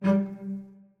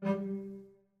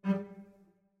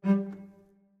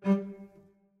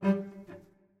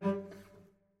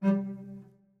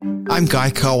I'm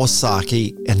Guy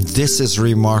Kawasaki, and this is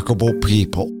Remarkable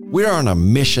People. We are on a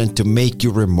mission to make you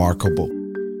remarkable.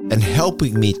 And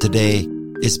helping me today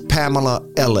is Pamela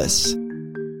Ellis.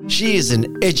 She is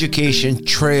an education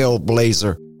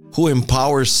trailblazer who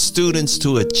empowers students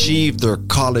to achieve their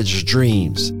college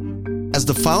dreams. As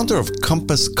the founder of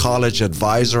Compass College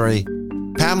Advisory,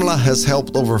 Pamela has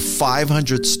helped over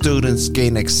 500 students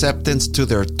gain acceptance to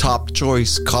their top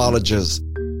choice colleges,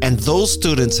 and those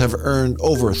students have earned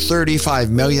over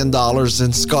 $35 million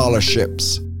in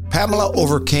scholarships. Pamela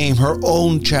overcame her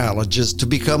own challenges to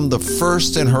become the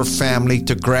first in her family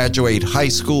to graduate high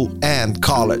school and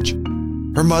college.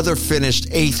 Her mother finished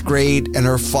 8th grade and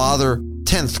her father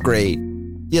 10th grade.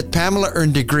 Yet Pamela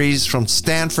earned degrees from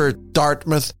Stanford,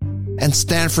 Dartmouth, and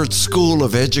Stanford School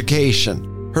of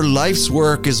Education. Her life's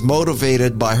work is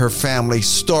motivated by her family's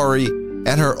story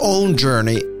and her own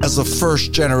journey as a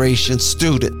first-generation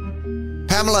student.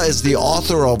 Pamela is the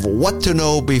author of What to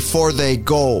Know Before They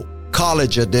Go,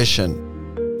 College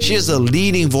Edition. She is a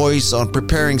leading voice on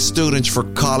preparing students for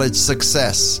college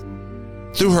success.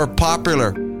 Through her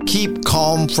popular Keep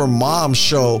Calm for Mom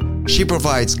show, she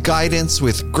provides guidance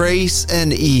with grace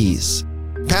and ease.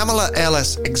 Pamela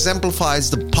Ellis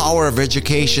exemplifies the power of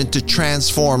education to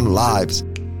transform lives.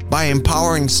 By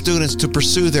empowering students to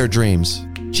pursue their dreams,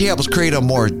 she helps create a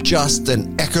more just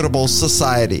and equitable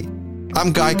society.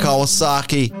 I'm Guy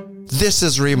Kawasaki. This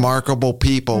is Remarkable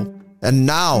People. And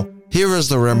now, here is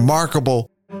the remarkable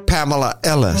Pamela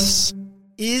Ellis.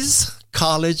 Is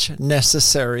college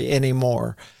necessary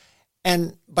anymore?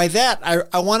 And by that,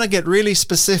 I want to get really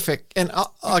specific, and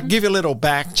I'll give you a little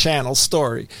back channel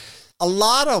story. A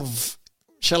lot of,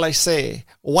 shall I say,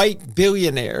 white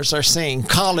billionaires are saying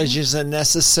college isn't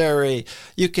necessary.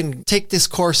 You can take this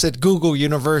course at Google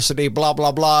University, blah,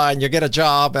 blah, blah, and you get a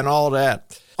job and all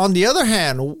that. On the other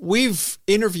hand, we've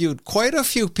interviewed quite a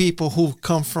few people who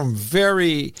come from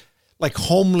very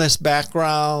homeless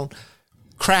background,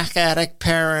 crack addict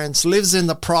parents, lives in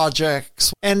the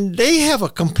projects, and they have a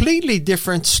completely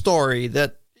different story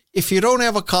that if you don't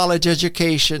have a college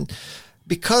education,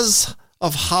 because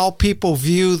of how people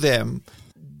view them,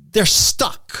 they're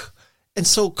stuck. And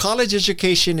so college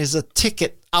education is a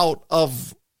ticket out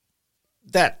of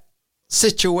that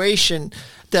situation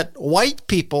that white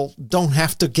people don't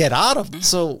have to get out of.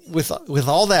 So with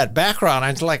all that background,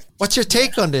 I'm like, what's your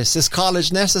take on this? Is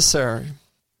college necessary?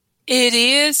 It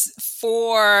is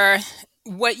for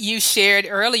what you shared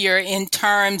earlier in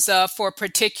terms of for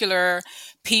particular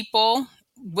people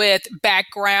with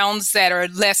backgrounds that are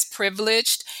less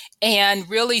privileged and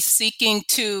really seeking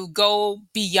to go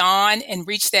beyond and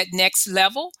reach that next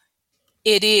level.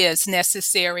 It is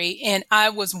necessary. And I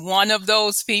was one of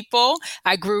those people.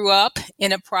 I grew up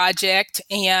in a project,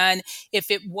 and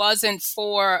if it wasn't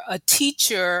for a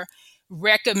teacher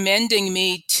recommending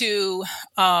me to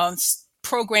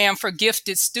program for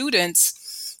gifted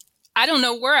students, I don't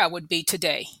know where I would be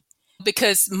today,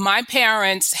 because my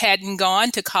parents hadn't gone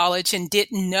to college and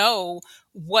didn't know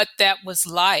what that was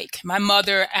like. My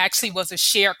mother actually was a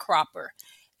sharecropper,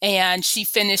 and she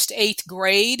finished 8th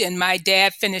grade, and my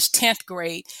dad finished 10th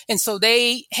grade. And so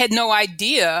they had no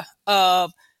idea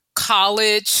of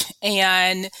college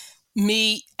and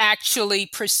me actually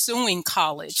pursuing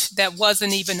college. That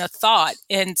wasn't even a thought.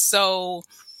 And so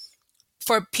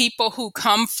for people who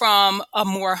come from a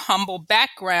more humble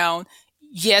background,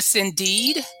 yes,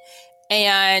 indeed.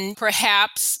 And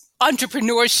perhaps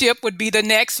entrepreneurship would be the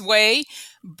next way.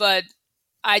 But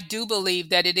I do believe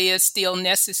that it is still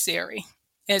necessary,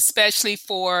 especially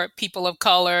for people of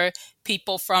color,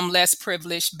 people from less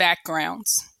privileged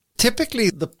backgrounds. Typically,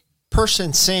 the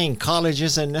person saying college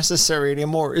isn't necessary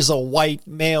anymore is a white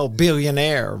male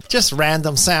billionaire. Just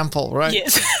random sample, right?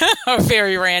 Yes, a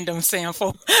very random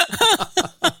sample.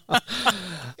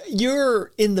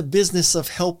 You're in the business of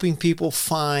helping people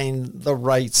find the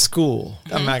right school.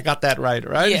 Mm-hmm. I mean, I got that right?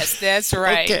 Yes, that's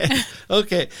right.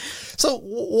 Okay. So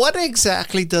what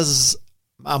exactly does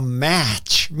a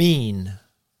match mean?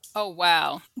 Oh,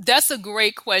 wow. That's a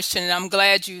great question, and I'm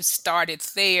glad you started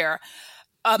there.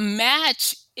 A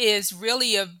match is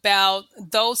really about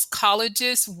those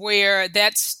colleges where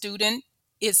that student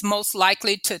is most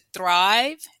likely to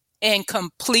thrive and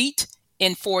complete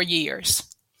in 4 years.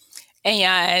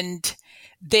 And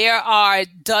there are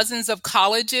dozens of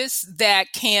colleges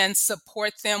that can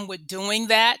support them with doing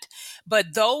that,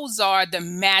 but those are the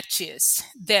matches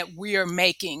that we're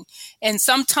making. And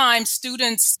sometimes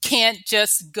students can't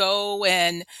just go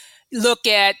and look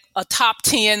at a top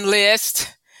 10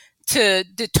 list to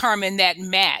determine that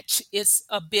match. It's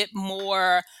a bit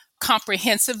more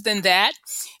comprehensive than that.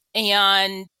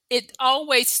 And It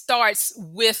always starts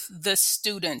with the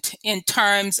student in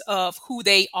terms of who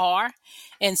they are.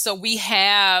 And so we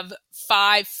have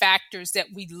 5 factors that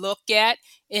we look at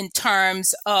in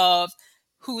terms of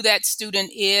who that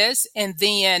student is, and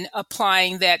then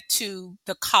applying that to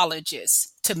the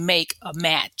colleges to make a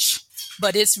match.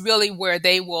 But it's really where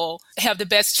they will have the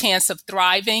best chance of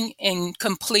thriving and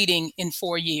completing in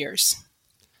 4 years.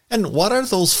 And what are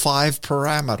those 5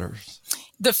 parameters?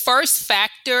 The first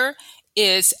factor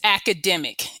is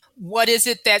academic. What is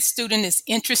it that student is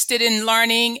interested in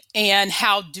learning, and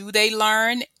how do they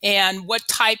learn, and what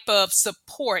type of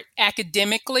support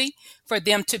academically for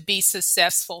them to be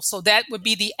successful? So that would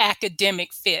be the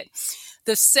academic fit.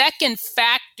 The second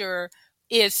factor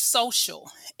is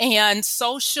social. And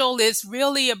social is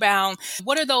really about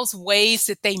what are those ways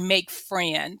that they make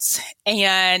friends,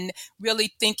 and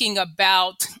really thinking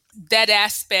about that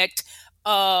aspect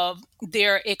of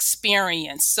their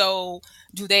experience. So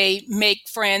do they make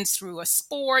friends through a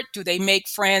sport? Do they make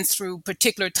friends through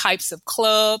particular types of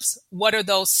clubs? What are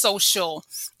those social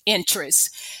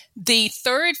interests? The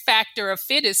third factor of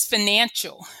fit is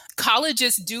financial.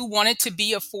 Colleges do want it to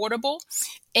be affordable,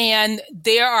 and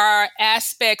there are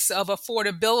aspects of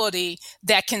affordability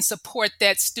that can support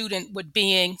that student with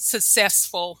being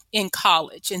successful in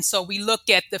college. And so we look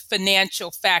at the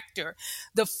financial factor.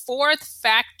 The fourth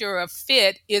factor of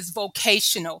fit is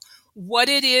vocational. What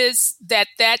it is that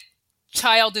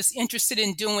child is interested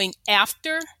in doing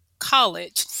after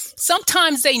college.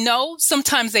 Sometimes they know,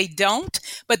 sometimes they don't,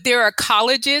 but there are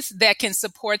colleges that can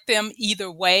support them either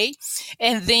way.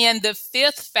 And then the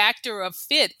fifth factor of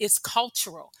fit is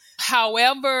cultural.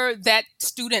 However, that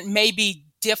student may be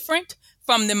different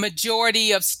from the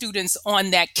majority of students on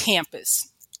that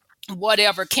campus,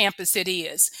 whatever campus it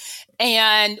is.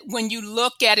 And when you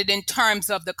look at it in terms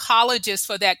of the colleges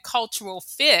for that cultural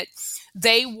fit,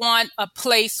 they want a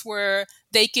place where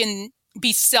they can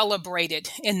be celebrated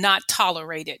and not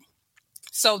tolerated.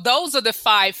 So those are the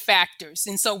 5 factors.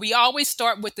 And so we always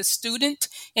start with the student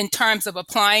in terms of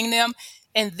applying them,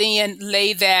 and then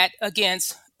lay that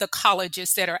against the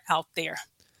colleges that are out there.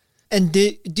 And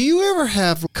do you ever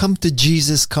have come to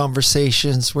Jesus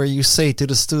conversations where you say to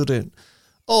the student,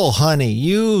 oh, honey,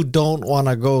 you don't want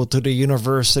to go to the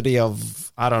University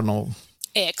of, I don't know,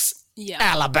 X. Yeah.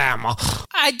 Alabama?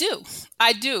 I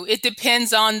do. It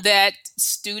depends on that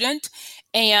student.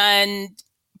 And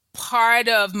part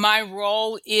of my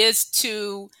role is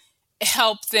to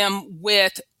help them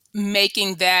with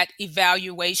making that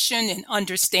evaluation and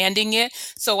understanding it.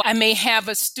 So I may have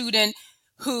a student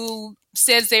who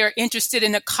says they're interested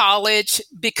in a college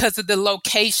because of the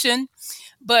location,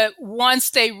 but once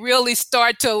they really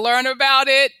start to learn about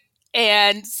it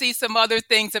and see some other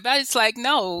things about it, it's like,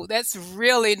 no, that's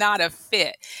really not a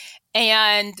fit.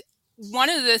 And one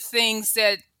of the things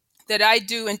that I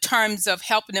do in terms of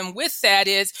helping them with that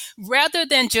is, rather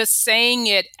than just saying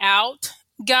it out,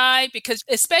 Guy, because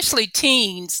especially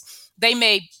teens, they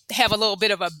may have a little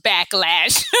bit of a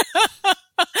backlash.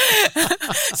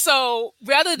 So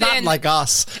rather than... Not like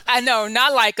us. I know,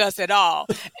 not like us at all.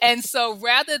 And so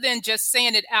rather than just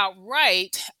saying it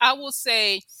outright, I will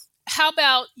say, how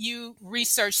about you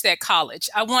research that college?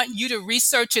 I want you to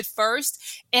research it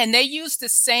first. And they use the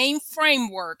same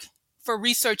framework for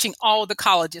researching all the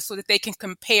colleges so that they can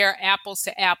compare apples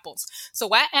to apples. So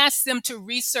I ask them to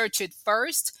research it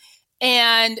first.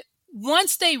 And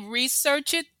once they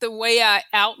research it the way I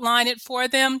outline it for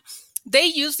them, they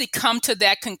usually come to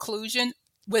that conclusion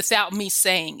without me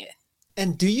saying it.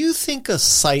 And do you think a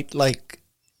site like,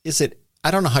 is it, I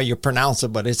don't know how you pronounce it,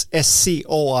 but it's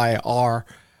SCOIR,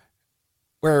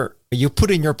 where you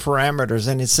put in your parameters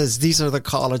and it says these are the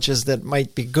colleges that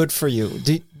might be good for you.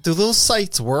 Do those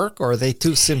sites work, or are they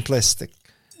too simplistic?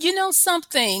 You know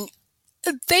something?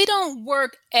 They don't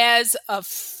work as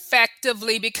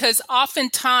effectively because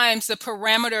oftentimes the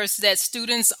parameters that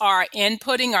students are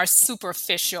inputting are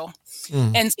superficial.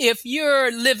 And if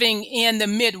you're living in the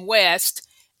Midwest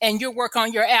and you're working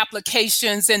on your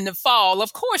applications in the fall,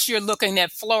 of course you're looking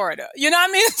at Florida. You know what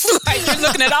I mean? It's like you're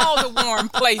looking at all the warm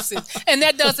places, and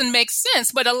that doesn't make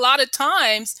sense. But a lot of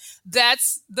times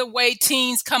that's the way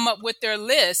teens come up with their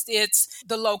list. It's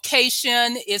the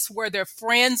location, it's where their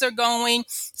friends are going.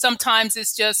 Sometimes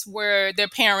it's just where their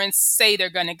parents say they're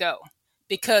going to go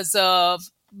because of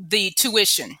the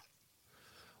tuition.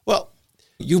 Well,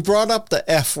 you brought up the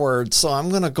F word, so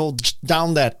I'm going to go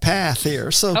down that path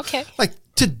here. So, okay. Like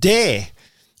today,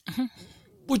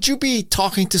 would you be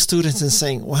talking to students and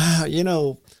saying, wow, you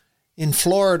know, in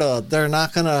Florida, they're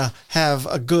not going to have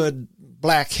a good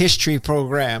Black history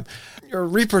program. your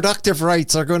reproductive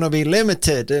rights are going to be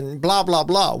limited and blah, blah,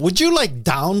 blah. Would you like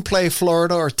downplay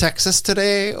Florida or Texas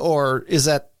today, or is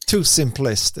that too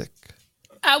simplistic?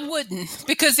 I wouldn't,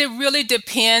 because it really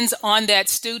depends on that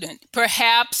student.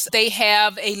 Perhaps they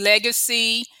have a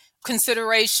legacy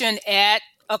consideration at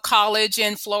a college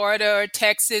in Florida or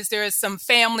Texas. There is some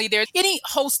family there. Any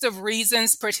host of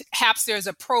reasons. Perhaps there's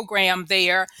a program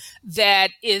there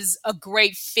that is a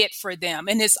great fit for them.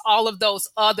 And it's all of those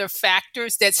other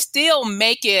factors that still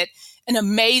make it an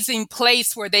amazing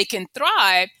place where they can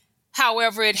thrive.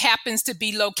 However, it happens to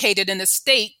be located in a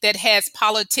state that has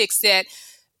politics that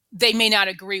they may not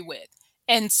agree with.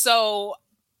 And so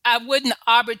I wouldn't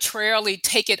arbitrarily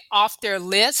take it off their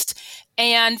list.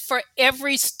 And for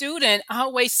every student, I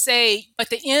always say, at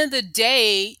the end of the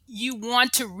day, you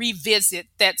want to revisit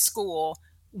that school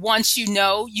once you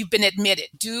know you've been admitted.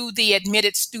 Do the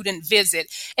admitted student visit.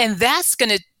 And that's going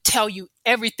to tell you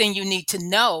everything you need to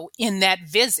know in that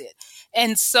visit.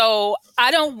 And so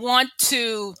I don't want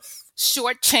to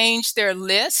shortchange their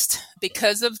list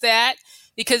because of that,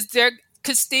 because there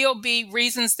could still be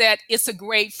reasons that it's a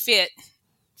great fit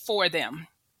for them.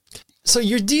 So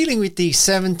you're dealing with these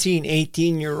 17,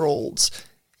 18-year-olds,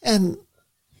 and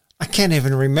I can't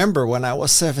even remember when I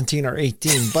was 17 or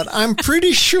 18, but I'm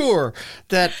pretty sure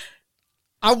that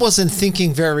I wasn't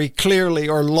thinking very clearly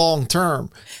or long-term.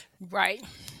 Right.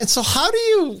 And so how do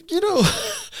you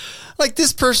like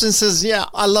this person says, yeah,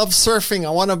 I love surfing. I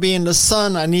want to be in the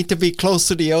sun. I need to be close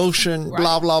to the ocean, right.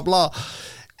 Blah, blah, blah.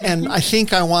 And I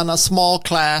think I want a small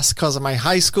class because my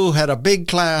high school had a big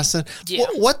class. And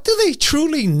what do they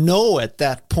truly know at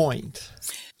that point?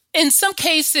 In some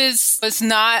cases, it's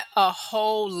not a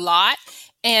whole lot.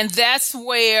 And that's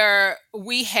where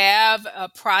we have a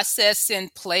process in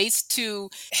place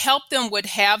to help them with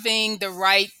having the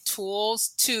right tools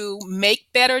to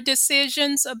make better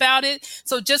decisions about it.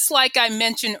 So just like I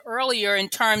mentioned earlier, in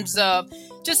terms of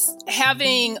just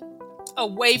having a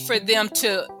way for them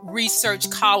to research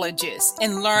colleges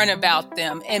and learn about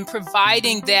them, and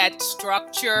providing that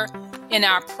structure in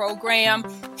our program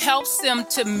helps them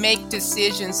to make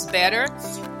decisions better.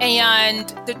 And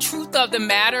the truth of the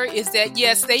matter is that,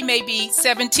 yes, they may be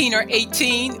 17 or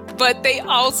 18, but they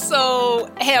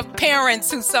also have parents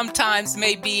who sometimes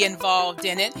may be involved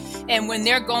in it. And when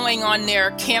they're going on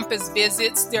their campus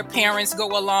visits, their parents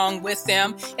go along with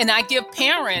them. And I give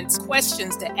parents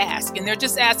questions to ask, and they're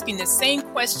just asking the same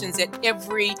questions at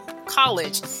every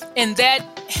college. And that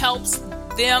helps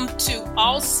them to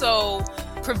also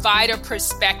provide a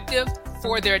perspective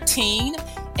for their teen,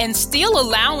 and still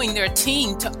allowing their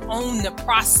teen to own the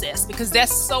process, because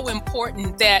that's so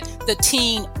important that the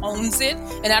teen owns it.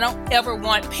 And I don't ever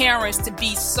want parents to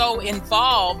be so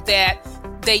involved that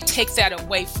they take that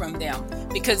away from them,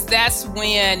 because that's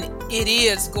when it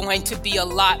is going to be a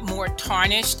lot more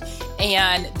tarnished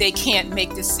and they can't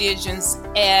make decisions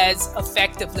as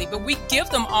effectively. But we give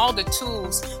them all the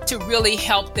tools to really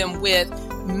help them with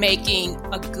making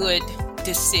a good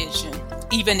decision,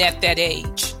 even at that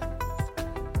age.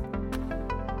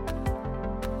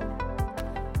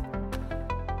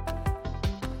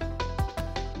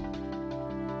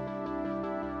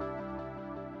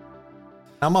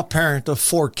 I'm a parent of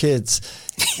 4 kids,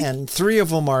 and 3 of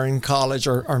them are in college,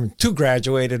 or 2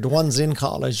 graduated. One's in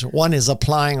college. One is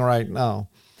applying right now.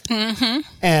 Mm-hmm.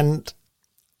 And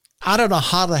I don't know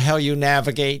how the hell you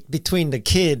navigate between the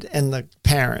kid and the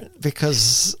parent,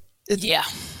 because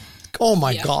oh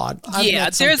my God.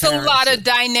 There's a lot of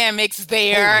dynamics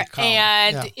there,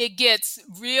 and it gets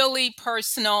really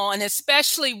personal. And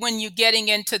especially when you're getting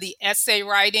into the essay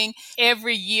writing,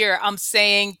 every year I'm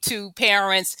saying to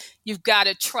parents, you've got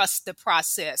to trust the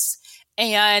process.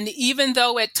 And even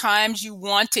though at times you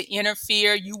want to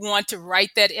interfere, you want to write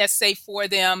that essay for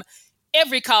them,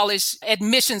 every college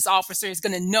admissions officer is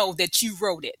going to know that you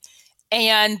wrote it.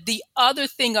 And the other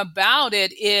thing about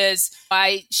it is,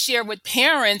 I share with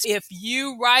parents, if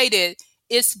you write it,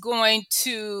 it's going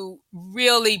to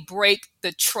really break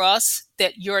the trust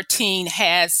that your teen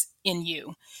has in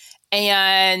you.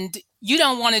 And you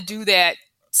don't want to do that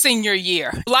senior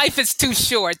year. Life is too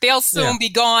short. They'll soon be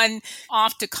gone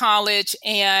off to college,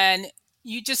 and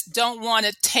you just don't want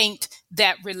to taint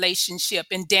that relationship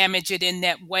and damage it in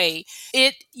that way.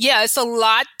 It's a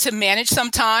lot to manage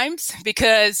sometimes,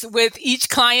 because with each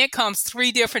client comes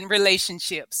 3 different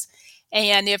relationships.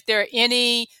 And if there are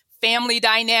any family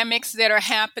dynamics that are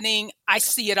happening, I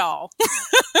see it all.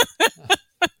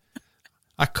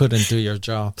 I couldn't do your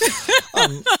job.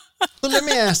 But let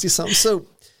me ask you something. So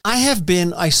I have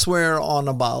been, I swear, on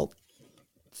about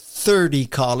 30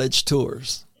 college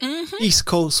tours. Mm-hmm. East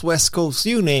Coast, West Coast,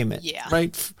 you name it. Yeah.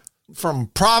 Right? from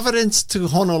Providence to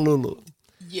Honolulu.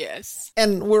 Yes.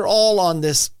 And we're all on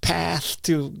this path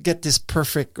to get this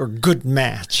perfect or good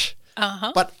match.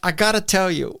 But I got to tell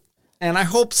you, and I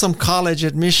hope some college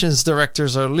admissions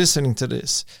directors are listening to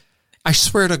this. I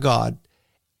swear to God,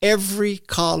 every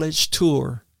college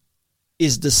tour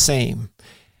is the same.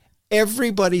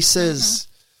 Everybody says,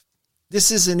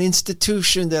 this is an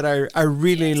institution that I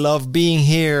really love being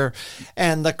here.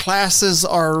 And the classes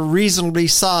are reasonably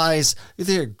sized.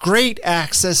 They're great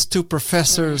access to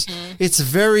professors. It's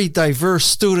very diverse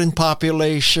student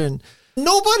population.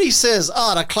 Nobody says,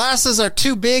 the classes are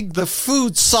too big. The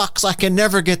food sucks. I can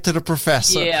never get to the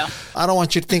professor. Yeah. I don't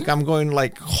want you to think I'm going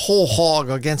like whole hog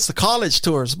against the college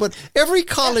tours. But every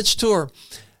college tour,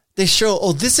 they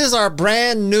show, this is our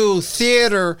brand new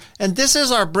theater. And this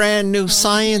is our brand new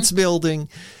science building.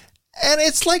 And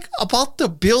it's like about the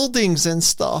buildings and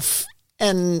stuff.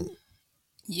 And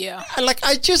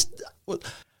I just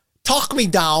talk me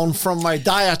down from my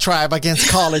diatribe against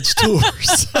college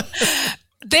tours.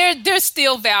 They're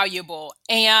still valuable.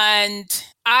 And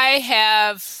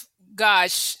I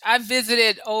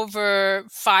visited over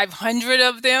 500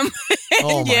 of them.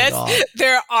 And God.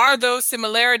 There are those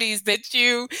similarities that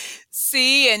you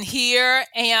see and hear.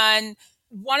 And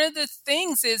one of the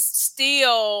things is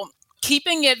still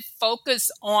keeping it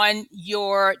focused on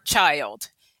your child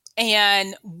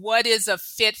and what is a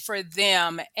fit for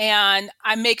them. And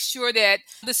I make sure that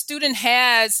the student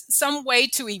has some way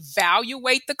to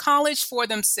evaluate the college for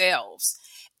themselves.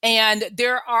 And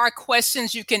there are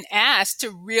questions you can ask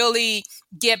to really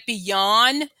get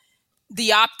beyond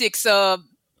the optics of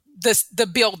the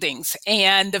buildings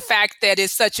and the fact that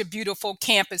it's such a beautiful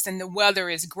campus and the weather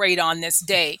is great on this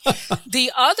day.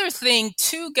 The other thing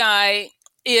too, Guy,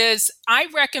 is I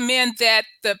recommend that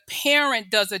the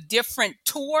parent does a different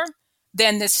tour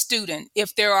than the student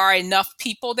if there are enough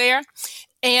people there.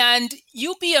 And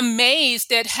you'll be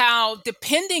amazed at how,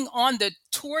 depending on the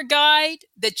tour guide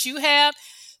that you have,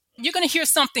 you're going to hear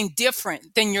something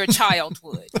different than your child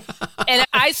would. And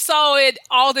I saw it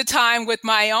all the time with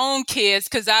my own kids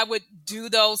because I would do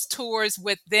those tours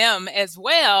with them as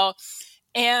well.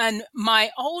 And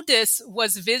my oldest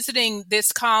was visiting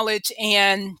this college,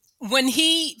 and when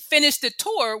he finished the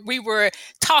tour, we were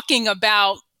talking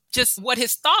about just what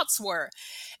his thoughts were.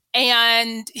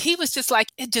 And he was just like,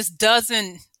 it just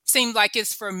doesn't seem like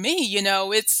it's for me.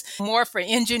 It's more for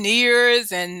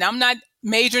engineers, and I'm not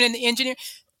majoring in the engineering.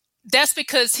 That's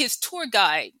because his tour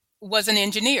guide was an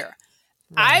engineer.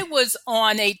 Right. I was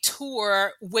on a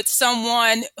tour with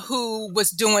someone who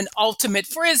was doing ultimate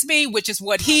frisbee, which is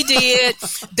what he did.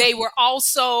 They were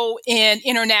also in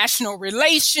international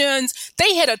relations.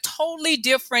 They had a totally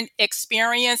different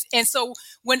experience. And so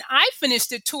when I finished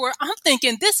the tour, I'm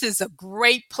thinking this is a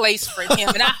great place for him,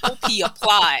 and I hope he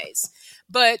applies.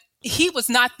 But he was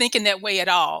not thinking that way at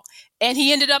all. And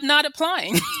he ended up not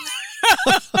applying.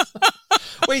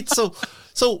 Wait, so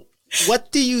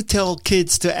what do you tell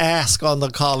kids to ask on the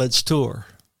college tour?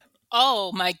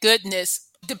 Oh, my goodness.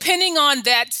 Depending on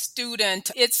that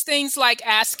student, it's things like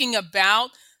asking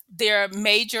about their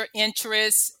major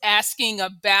interests, asking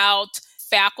about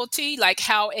faculty, like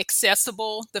how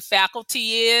accessible the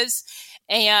faculty is,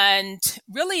 and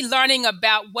really learning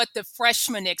about what the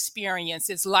freshman experience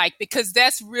is like, because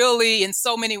that's really, in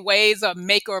so many ways, a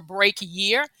make or break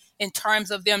year in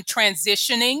terms of them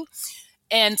transitioning.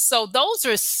 And so those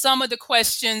are some of the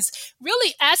questions,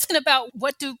 really asking about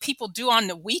what do people do on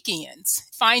the weekends,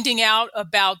 finding out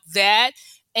about that,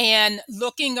 and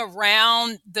looking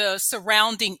around the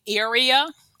surrounding area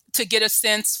to get a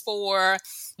sense for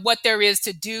what there is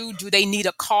to do. Do they need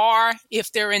a car if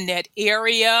they're in that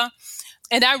area?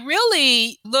 And I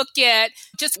really look at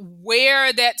just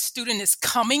where that student is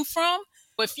coming from.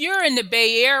 If you're in the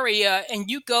Bay Area and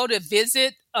you go to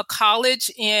visit a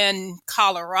college in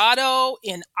Colorado,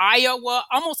 in Iowa,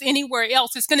 almost anywhere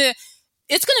else, it's gonna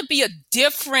be a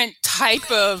different type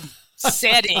of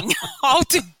setting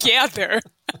altogether.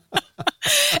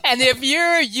 And if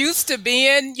you're used to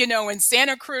being, in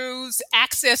Santa Cruz,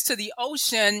 access to the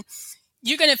ocean,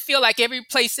 you're going to feel like every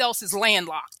place else is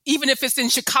landlocked. Even if it's in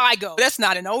Chicago, that's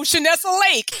not an ocean, that's a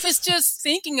lake. It's just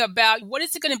thinking about what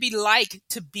is it going to be like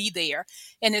to be there,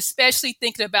 and especially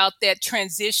thinking about that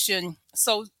transition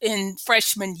so in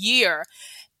freshman year.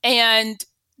 And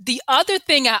the other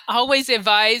thing I always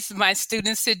advise my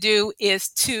students to do is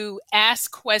to ask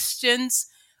questions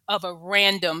of a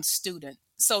random student.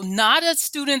 So not a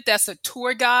student that's a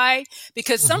tour guide,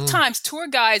 because sometimes tour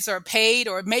guides are paid,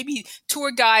 or maybe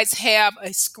tour guides have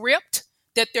a script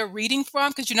that they're reading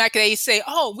from, because they say,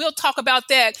 oh, we'll talk about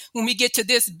that when we get to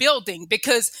this building,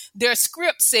 because their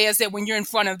script says that when you're in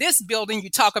front of this building, you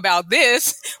talk about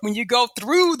this. When you go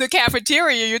through the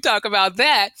cafeteria, you talk about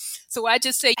that. So I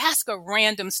just say, ask a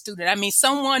random student. I mean,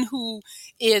 someone who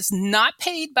is not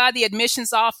paid by the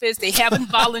admissions office, they haven't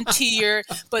volunteered,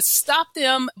 but stop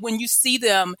them when you see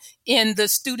them in the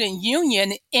student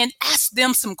union and ask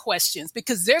them some questions,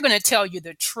 because they're going to tell you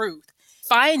the truth.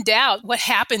 Find out what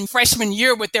happened freshman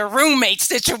year with their roommate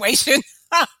situation.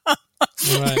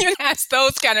 Right. You ask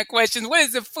those kind of questions. What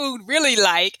is the food really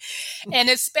like? And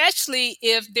especially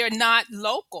if they're not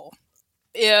local,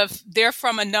 if they're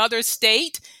from another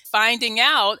state, finding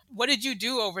out, what did you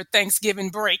do over Thanksgiving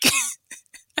break?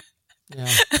 Yeah.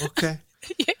 Okay.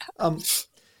 Yeah.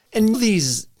 And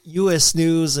these U.S.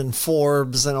 News and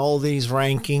Forbes and all these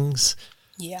rankings,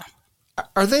 yeah,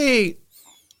 are they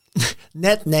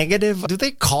net negative? Do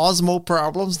they cause more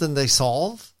problems than they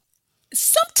solve?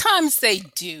 Sometimes they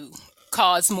do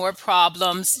cause more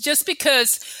problems, just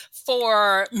because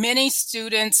for many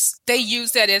students, they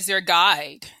use that as their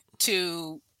guide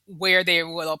to where they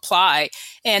will apply.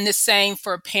 And the same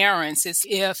for parents is,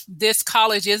 if this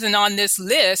college isn't on this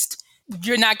list,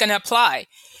 you're not going to apply.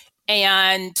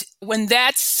 And when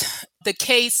that's the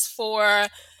case for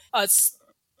a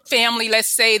family, let's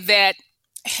say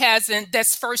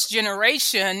that's first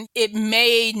generation, it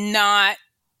may not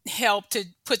help to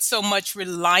put so much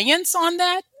reliance on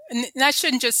that. And I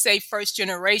shouldn't just say first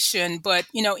generation, but,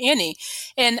 any.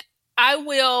 And I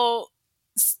will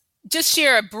just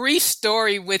share a brief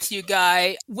story with you,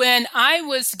 Guy. When I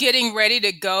was getting ready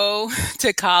to go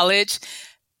to college,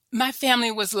 my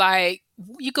family was like,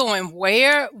 you going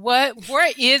where? What?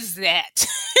 Where is that?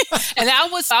 And I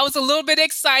was a little bit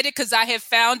excited because I had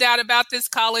found out about this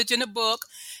college in a book.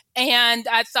 And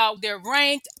I thought, they're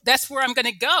ranked. That's where I'm going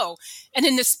to go. And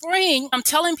in the spring, I'm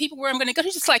telling people where I'm going to go.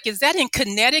 They're just like, is that in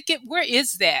Connecticut? Where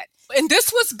is that? And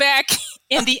this was back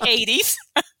in the 80s.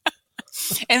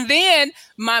 And then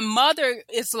my mother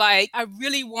is like, I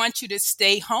really want you to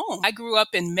stay home. I grew up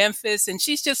in Memphis, and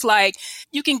she's just like,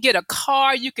 you can get a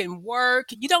car, you can work.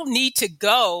 You don't need to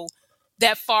go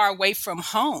that far away from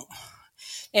home.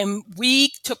 And we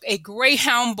took a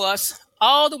Greyhound bus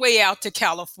all the way out to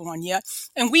California.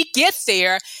 And we get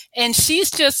there, and she's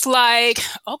just like,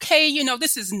 okay,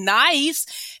 this is nice.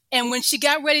 And when she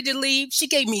got ready to leave, she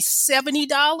gave me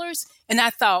 $70. And I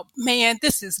thought, man,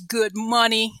 this is good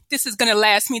money. This is going to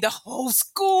last me the whole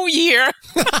school year.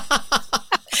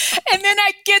 And then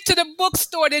I get to the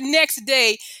bookstore the next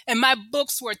day, and my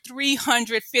books were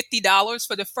 $350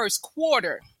 for the first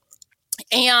quarter.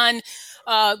 And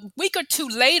a week or two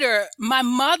later, my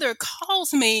mother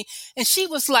calls me, and she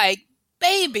was like,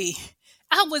 baby,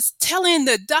 I was telling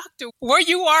the doctor where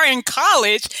you are in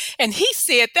college, and he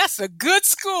said that's a good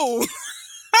school.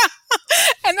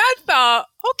 And I thought,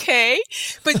 okay.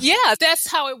 But yeah, that's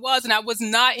how it was. And I was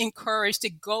not encouraged to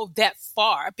go that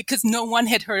far because no one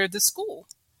had heard of the school.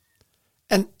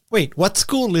 And wait, what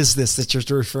school is this that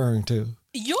you're referring to?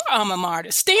 Your alma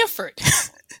mater, Stanford.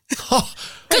 Oh,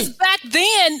 because back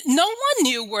then, no one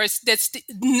knew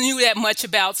knew that much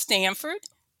about Stanford.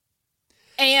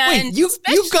 And wait, you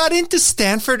got into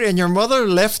Stanford and your mother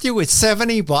left you with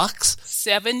 $70?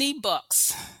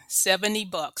 $70.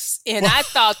 And I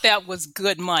thought that was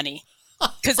good money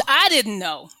because I didn't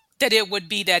know that it would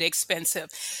be that expensive.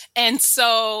 And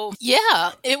so,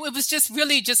 yeah, it was just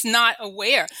really just not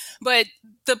aware. But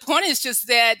the point is just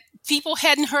that people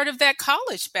hadn't heard of that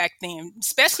college back then,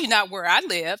 especially not where I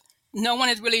live. No one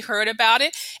had really heard about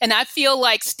it. And I feel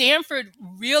like Stanford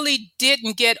really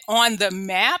didn't get on the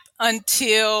map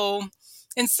until,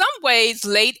 in some ways,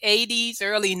 late 80s,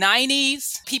 early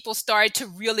 90s. People started to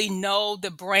really know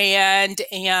the brand,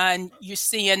 and you're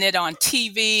seeing it on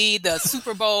TV. The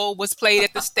Super Bowl was played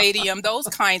at the stadium, those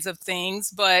kinds of things.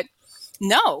 But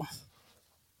no.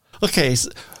 Okay, so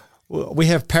we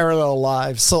have parallel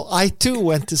lives. So I, too,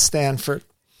 went to Stanford.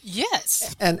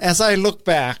 Yes. And as I look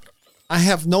back, I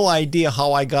have no idea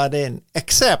how I got in,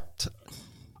 except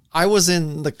I was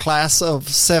in the class of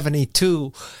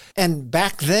 72. And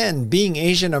back then, being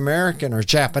Asian American or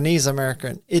Japanese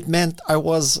American, it meant I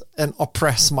was an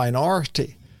oppressed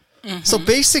minority. Mm-hmm. So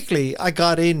basically, I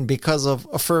got in because of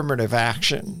affirmative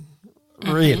action,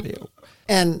 really. Mm-hmm.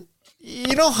 And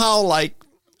you know how, like,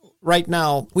 right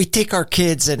now, we take our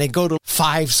kids and they go to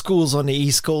 5 schools on the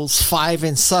East Coast, 5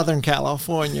 in Southern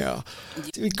California.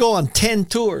 We go on 10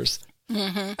 tours.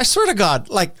 Mm-hmm. I swear to God,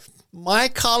 like, my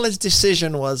college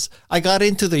decision was I got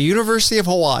into the University of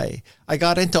Hawaii. I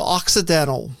got into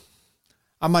Occidental.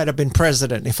 I might have been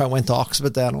president if I went to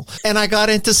Occidental. And I got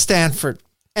into Stanford.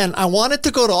 And I wanted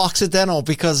to go to Occidental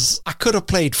because I could have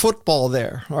played football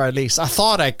there, or at least I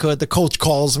thought I could. The coach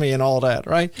calls me and all that,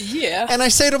 right? Yeah. And I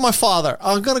say to my father,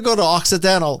 I'm going to go to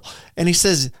Occidental. And he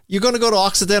says, you're going to go to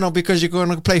Occidental because you're going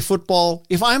to play football?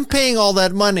 If I'm paying all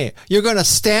that money, you're going to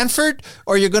Stanford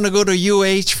or you're going to go to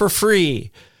UH for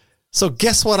free? So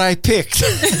guess what I picked?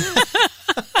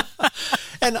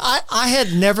 And I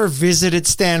had never visited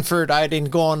Stanford. I didn't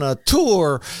go on a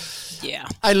tour. Yeah.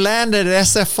 I landed at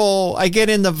SFO. I get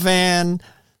in the van.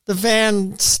 The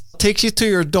van takes you to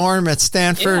your dorm at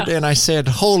Stanford. Yeah. And I said,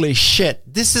 holy shit,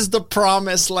 this is the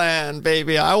promised land,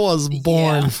 baby. I was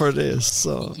born for this.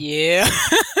 So yeah.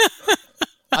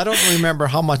 I don't remember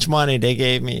how much money they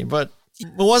gave me, but it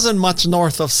wasn't much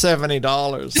north of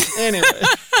 $70. Anyway.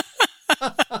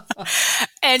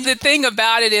 And the thing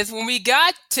about it is when we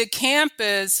got to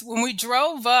campus, when we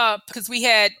drove up, because we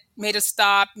had made a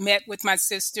stop, met with my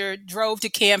sister, drove to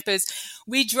campus,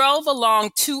 we drove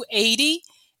along 280.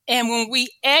 And when we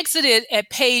exited at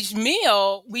Page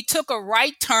Mill, we took a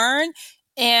right turn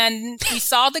and we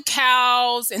saw the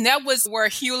cows. And that was where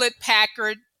Hewlett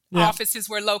Packard offices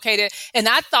were located. And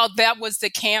I thought that was the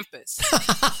campus.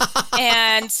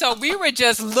 And so we were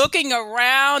just looking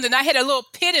around and I had a little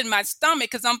pit in my stomach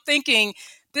because I'm thinking,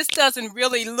 this doesn't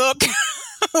really look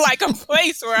like a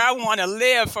place where I want to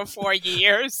live for 4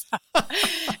 years.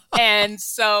 And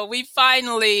so we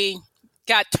finally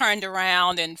got turned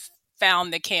around and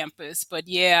found the campus. But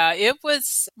yeah, it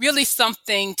was really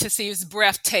something to see. It was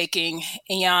breathtaking.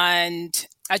 And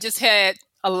I just had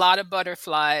a lot of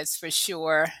butterflies for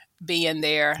sure being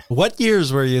there. What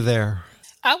years were you there?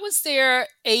 I was there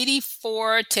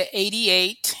 84 to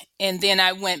 88. And then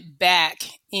I went back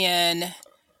in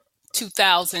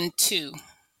 2002.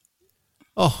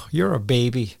 Oh, you're a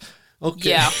baby. Okay.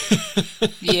 Yeah.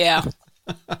 Yeah.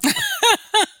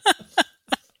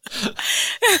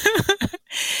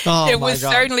 It was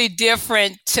certainly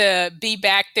different to be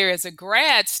back there as a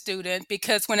grad student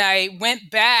because when I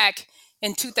went back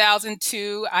in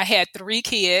 2002, I had 3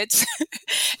 kids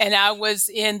and I was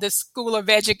in the School of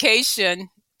Education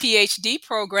PhD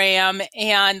program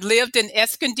and lived in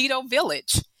Escondido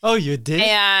Village. Oh, you did?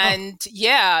 And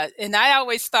yeah, and I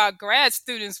always thought grad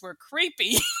students were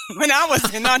creepy when I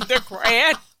was in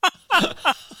undergrad.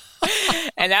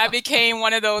 And I became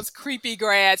one of those creepy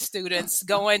grad students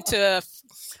going to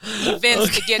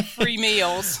events to get free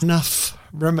meals. Enough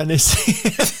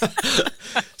reminiscing.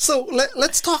 So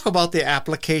let's talk about the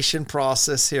application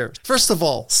process here. First of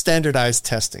all, standardized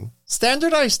testing.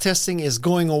 Standardized testing is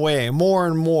going away more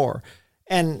and more.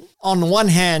 And on one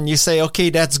hand, you say,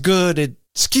 okay, that's good. It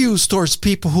skews towards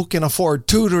people who can afford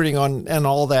tutoring and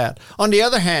all that. On the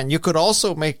other hand, you could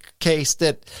also make a case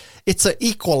that it's an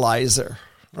equalizer,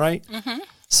 right? Mm-hmm.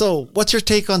 So what's your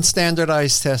take on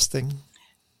standardized testing?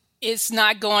 It's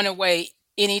not going away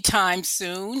anytime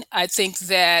soon. I think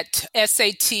that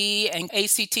SAT and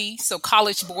ACT, so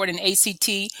College Board and ACT,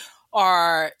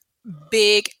 are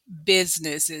big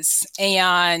businesses.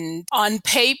 And on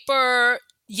paper,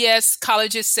 yes,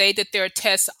 colleges say that they're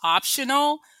test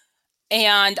optional.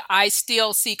 And I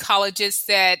still see colleges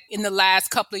that in the last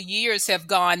couple of years have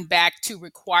gone back to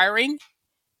requiring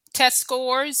test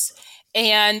scores,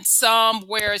 and some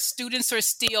where students are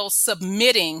still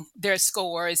submitting their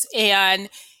scores. And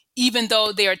even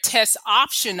though they're test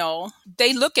optional,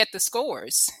 they look at the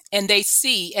scores and they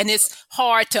see, and it's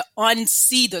hard to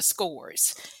unsee the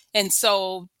scores. And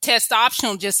so test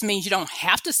optional just means you don't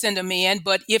have to send them in,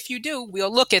 but if you do,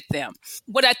 we'll look at them.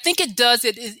 What I think it does,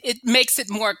 it makes it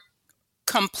more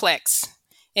complex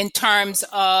in terms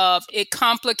of it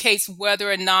complicates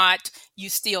whether or not you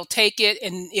still take it,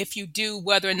 and if you do,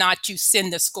 whether or not you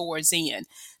send the scores in.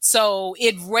 So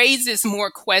it raises more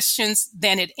questions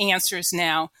than it answers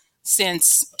now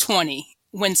since 20,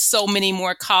 when so many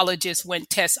more colleges went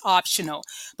test optional.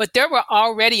 But there were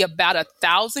already about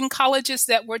 1,000 colleges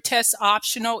that were test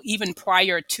optional even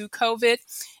prior to COVID.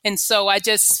 And so I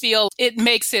just feel it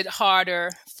makes it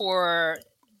harder for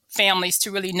families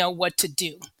to really know what to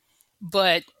do.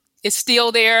 But it's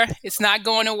still there. It's not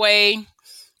going away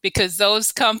because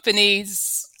those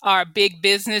companies are big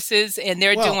businesses and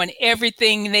they're doing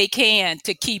everything they can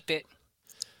to keep it.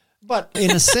 But in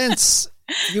a sense,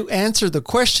 you answer the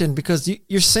question because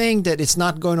you're saying that it's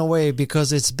not going away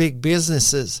because it's big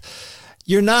businesses.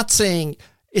 You're not saying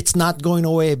it's not going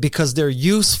away because they're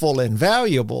useful and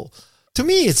valuable. To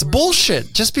me, it's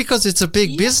bullshit. Just because it's a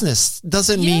big business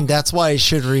doesn't mean that's why it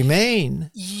should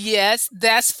remain. Yes,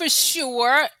 that's for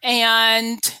sure.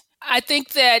 And I think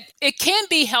that it can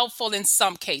be helpful in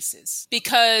some cases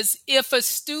because if a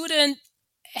student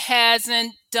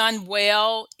hasn't done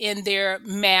well in their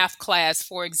math class,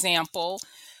 for example,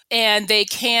 and they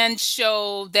can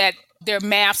show that their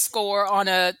math score on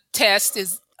a test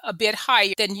is a bit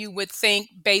higher than you would think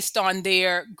based on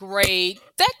their grade,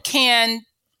 that can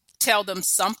tell them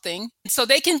something. So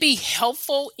they can be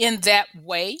helpful in that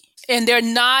way. And they're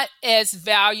not as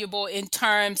valuable in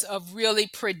terms of really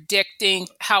predicting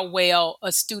how well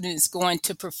a student is going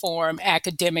to perform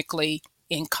academically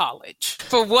in college,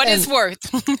 for what it's worth.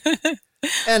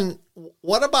 And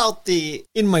what about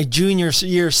in my junior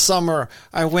year summer,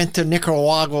 I went to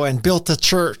Nicaragua and built a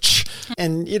church.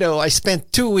 And, I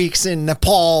spent 2 weeks in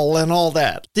Nepal and all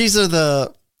that. These are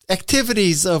the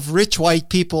activities of rich white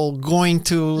people going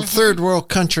to third world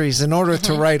countries in order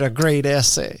to write a great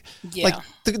essay. Yeah.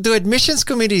 Like, do admissions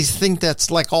committees think that's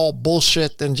like all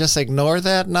bullshit and just ignore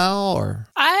that now? Or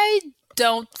I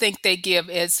don't think they give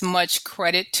as much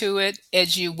credit to it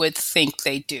as you would think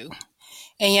they do.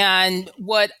 And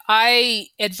what I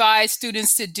advise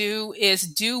students to do is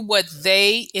do what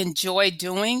they enjoy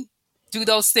doing, do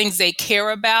those things they care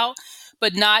about,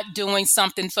 but not doing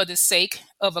something for the sake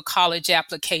of a college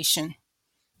application.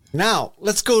 Now,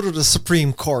 let's go to the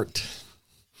Supreme Court.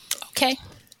 Okay.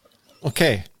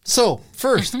 So,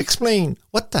 first, explain,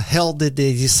 what the hell did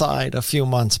they decide a few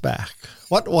months back?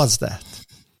 What was that?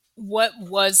 What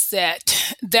was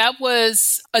that? That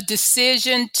was a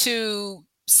decision to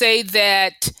say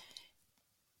that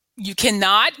you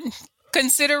cannot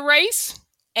consider race,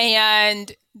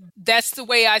 and that's the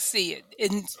way I see it.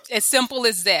 And as simple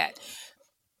as that.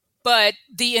 But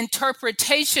the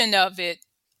interpretation of it,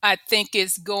 I think,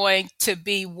 is going to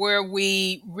be where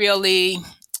we really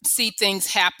see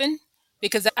things happen,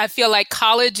 because I feel like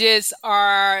colleges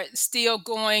are still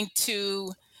going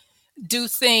to do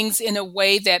things in a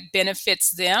way that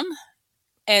benefits them.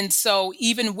 And so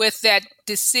even with that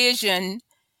decision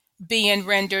being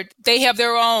rendered, they have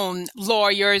their own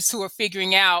lawyers who are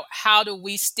figuring out, how do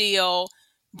we still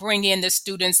bring in the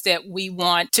students that we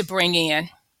want to bring in?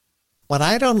 What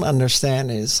I don't understand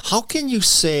is, how can you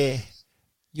say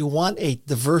you want a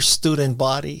diverse student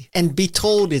body and be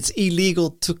told it's illegal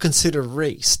to consider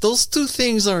race? Those two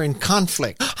things are in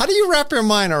conflict. How do you wrap your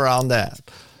mind around that?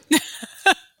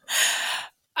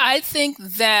 I think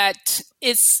that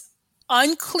it's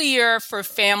unclear for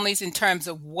families in terms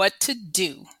of what to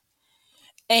do.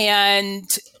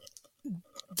 And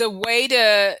the way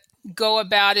to go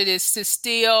about it is to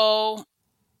still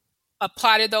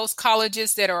apply to those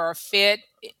colleges that are a fit,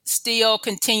 still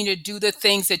continue to do the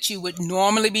things that you would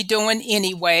normally be doing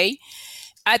anyway.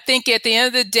 I think at the end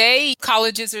of the day,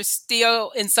 colleges are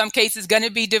still, in some cases, going to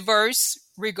be diverse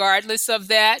regardless of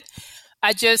that.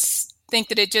 I just think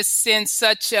that it just sends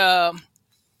such a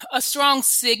strong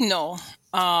signal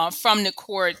from the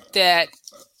court that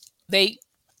they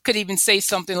could even say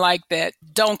something like that.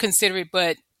 Don't consider it,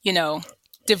 but,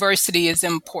 diversity is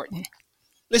important.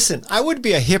 Listen, I would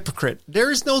be a hypocrite. There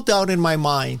is no doubt in my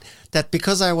mind that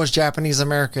because I was Japanese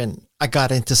American, I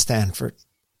got into Stanford.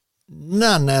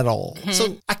 None at all.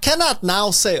 So I cannot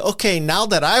now say, okay, now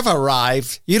that I've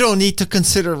arrived, you don't need to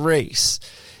consider race.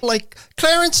 Like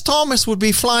Clarence Thomas would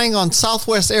be flying on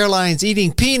Southwest Airlines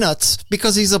eating peanuts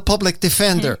because he's a public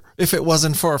defender if it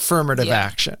wasn't for affirmative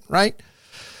action, right?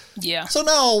 Yeah. So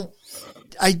now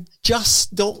I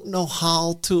just don't know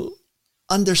how to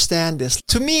understand this.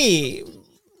 To me,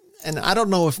 and I don't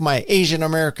know if my Asian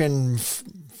American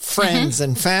friends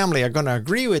and family are going to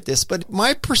agree with this, but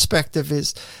my perspective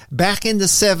is, back in the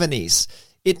 70s,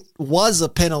 it was a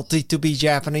penalty to be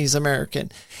Japanese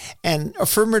American, and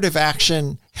affirmative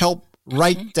action helped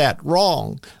right that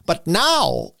wrong. But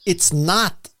now it's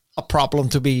not a problem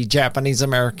to be Japanese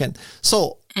American.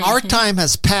 So our time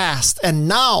has passed, and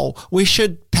now we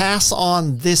should pass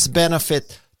on this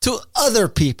benefit to other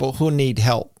people who need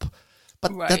help.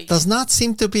 But that does not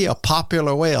seem to be a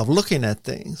popular way of looking at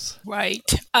things. Right.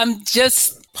 I'm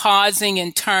just pausing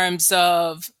in terms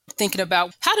of thinking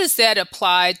about, how does that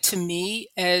apply to me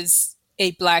as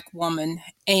a Black woman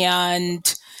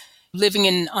and living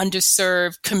in an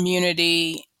underserved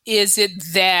community? Is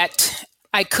it that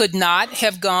I could not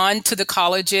have gone to the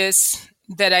colleges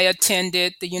that I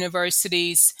attended, the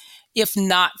universities, if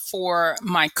not for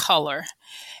my color?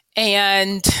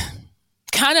 And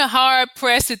kind of hard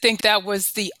pressed to think that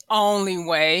was the only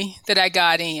way that I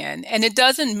got in. And it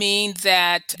doesn't mean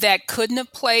that that couldn't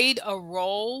have played a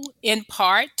role in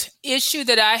part. Issue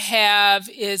that I have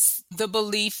is the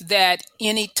belief that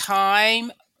any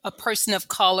time a person of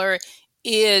color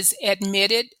is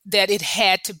admitted, that it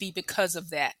had to be because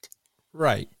of that.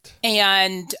 Right.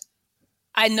 And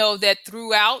I know that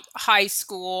throughout high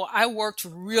school, I worked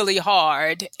really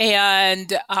hard,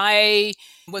 and I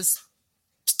was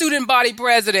student body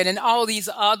president and all these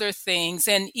other things.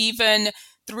 And even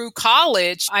through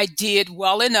college, I did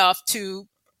well enough to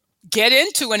get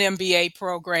into an MBA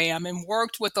program and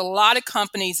worked with a lot of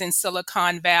companies in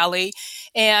Silicon Valley.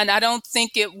 And I don't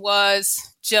think it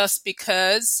was just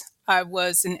because I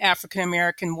was an African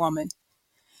American woman.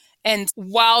 And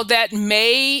while that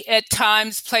may at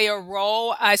times play a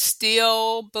role, I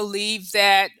still believe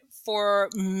that for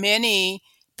many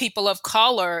people of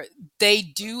color, they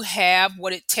do have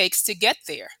what it takes to get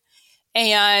there.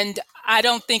 And I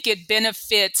don't think it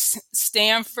benefits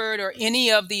Stanford or any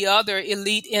of the other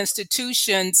elite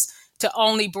institutions to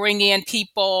only bring in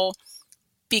people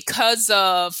because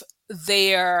of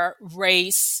their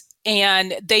race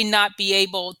and they not be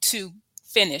able to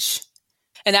finish.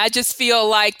 And I just feel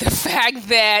like the fact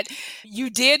that you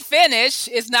did finish,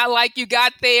 it's not like you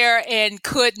got there and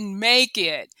couldn't make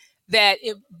it, that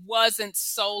it wasn't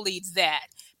solely that.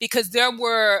 Because there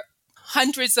were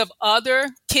hundreds of other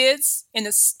kids in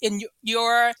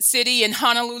your city in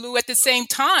Honolulu at the same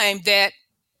time that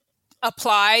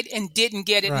applied and didn't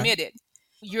get admitted. Right.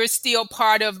 You're still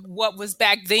part of what was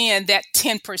back then that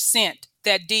 10%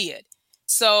 that did.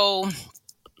 So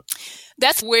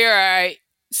that's where I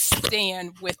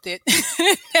stand with it.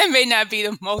 That may not be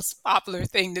the most popular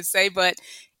thing to say, but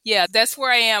yeah, that's where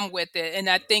I am with it. And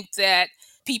I think that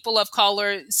people of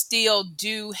color still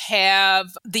do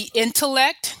have the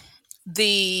intellect,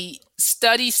 the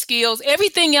study skills,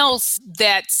 everything else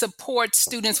that supports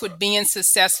students with being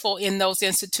successful in those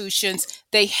institutions.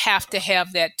 They have to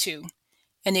have that too.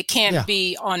 And it can't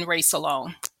be on race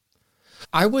alone.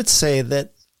 I would say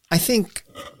that I think,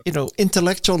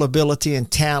 intellectual ability and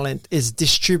talent is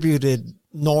distributed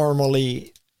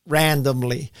normally,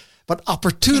 randomly, but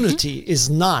opportunity is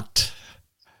not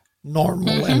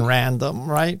normal and random,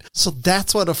 right? So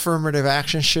that's what affirmative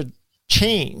action should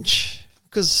change.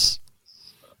 Because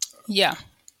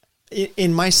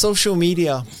in my social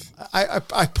media,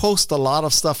 I post a lot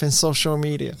of stuff in social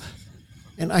media.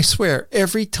 And I swear,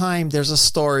 every time there's a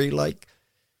story like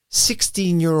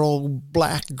 16-year-old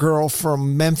black girl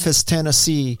from Memphis,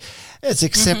 Tennessee is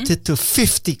accepted to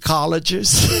 50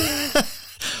 colleges.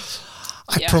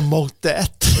 I promote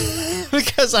that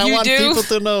because I want people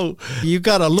to know you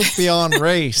got to look beyond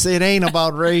race. It ain't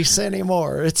about race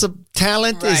anymore.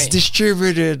 Talent is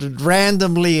distributed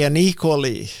randomly and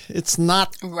equally. It's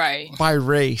not by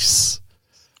race.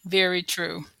 Very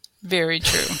true. Very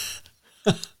true.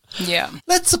 Yeah.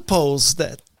 Let's suppose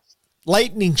that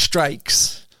lightning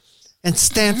strikes and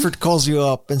Stanford calls you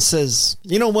up and says,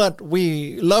 you know what,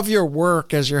 we love your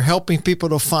work as you're helping people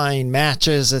to find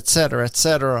matches, et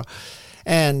cetera,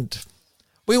 and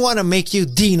we want to make you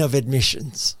dean of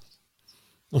admissions.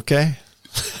 Okay?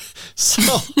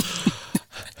 So,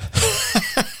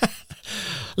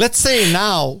 let's say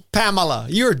now, Pamela,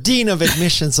 you're dean of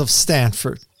admissions of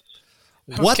Stanford.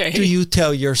 What do you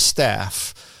tell your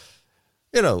staff?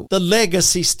 The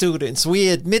legacy students. We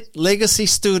admit legacy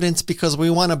students because we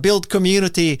want to build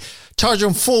community, charge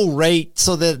them full rate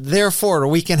so that therefore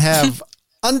we can have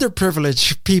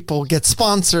underprivileged people get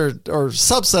sponsored or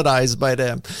subsidized by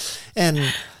them.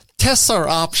 And tests are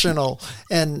optional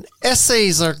and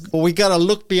essays we got to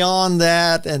look beyond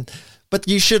that. But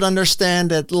you should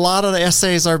understand that a lot of the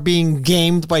essays are being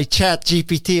gamed by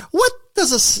ChatGPT. What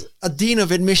does a dean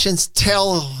of admissions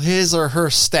tell his or her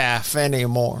staff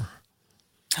anymore?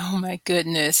 Oh my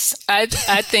goodness. I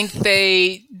think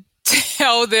they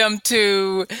tell them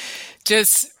to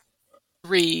just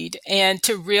read and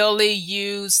to really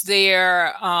use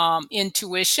their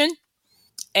intuition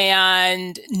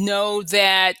and know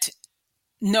that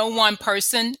no one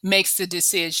person makes the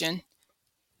decision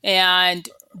and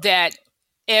that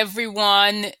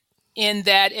everyone in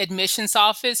that admissions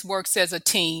office works as a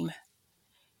team.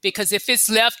 Because if it's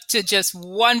left to just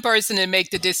one person to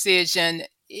make the decision,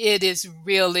 it is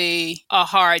really a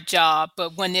hard job.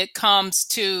 But when it comes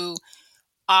to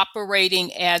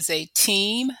operating as a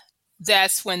team,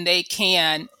 that's when they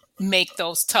can make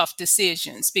those tough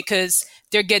decisions because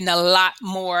they're getting a lot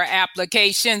more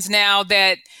applications now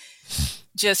that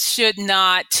just should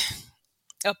not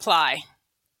apply.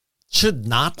 Should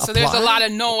not apply? So there's a lot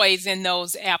of noise in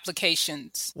those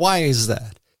applications. Why is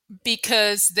that?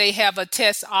 Because they have a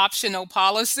test optional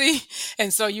policy.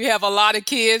 And so you have a lot of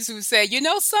kids who say, you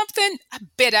know something, I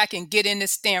bet I can get into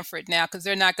Stanford now because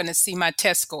they're not going to see my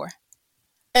test score.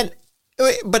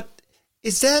 But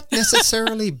is that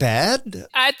necessarily bad?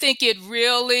 I think it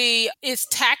really is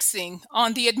taxing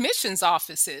on the admissions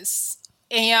offices.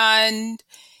 And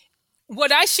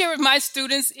What I share with my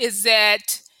students is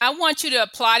that I want you to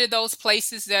apply to those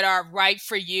places that are right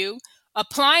for you.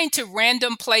 Applying to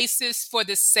random places for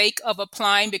the sake of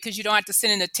applying because you don't have to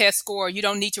send in a test score or you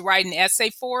don't need to write an essay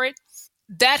for it,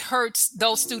 that hurts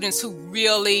those students who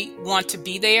really want to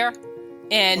be there.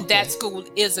 And that school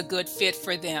is a good fit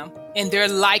for them. And they're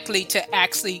likely to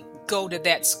actually go to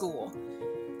that school.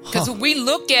 Because when we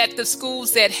look at the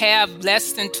schools that have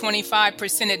less than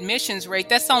 25% admissions rate,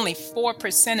 that's only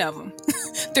 4% of them.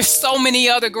 There's so many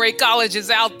other great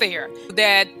colleges out there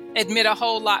that admit a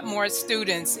whole lot more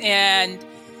students. And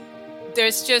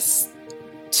there's just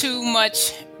too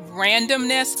much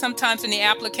randomness sometimes in the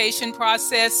application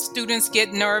process. Students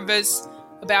get nervous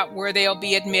about where they'll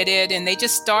be admitted and they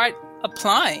just start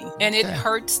applying. And it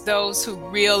hurts those who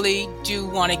really do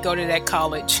want to go to that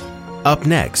college. Up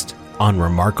next on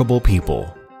Remarkable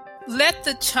People. Let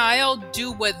the child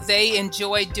do what they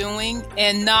enjoy doing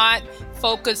and not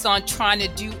focus on trying to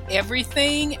do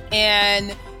everything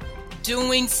and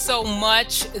doing so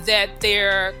much that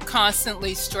they're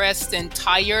constantly stressed and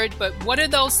tired. But what are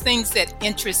those things that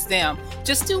interest them?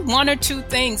 Just do one or two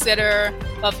things that are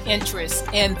of interest,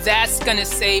 and that's going to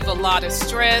save a lot of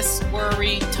stress,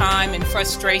 worry, time, and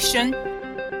frustration.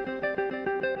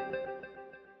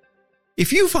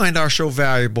 If you find our show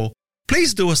valuable,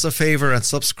 please do us a favor and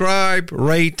subscribe,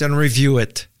 rate, and review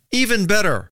it. Even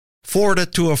better, forward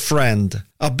it to a friend.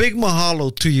 A big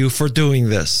mahalo to you for doing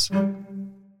this.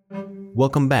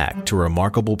 Welcome back to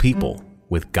Remarkable People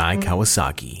with Guy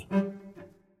Kawasaki.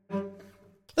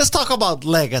 Let's talk about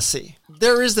legacy.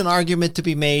 There is an argument to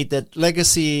be made that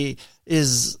legacy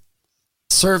is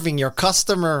serving your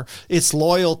customer, it's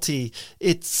loyalty,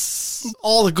 it's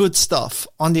all the good stuff.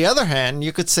 On the other hand,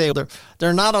 you could say there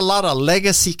are not a lot of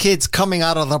legacy kids coming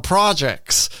out of the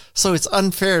projects, so it's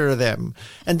unfair to them.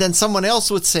 And then someone else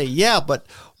would say, yeah, but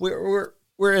we're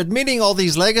admitting all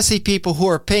these legacy people who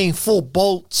are paying full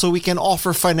boat so we can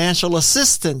offer financial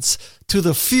assistance to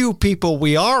the few people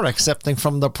we are accepting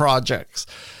from the projects.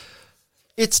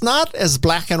 It's not as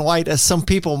black and white as some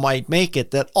people might make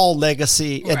it, that all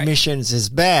legacy admissions is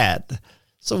bad.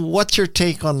 So what's your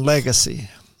take on legacy?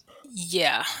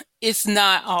 Yeah, it's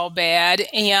not all bad.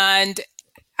 And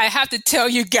I have to tell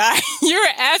you, Guy, you're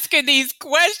asking these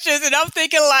questions and I'm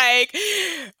thinking like,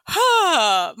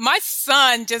 my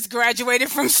son just graduated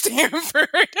from Stanford.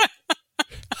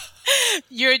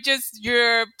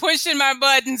 You're pushing my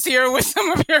buttons here with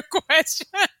some of your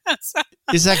questions.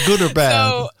 Is that good or bad?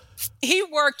 So he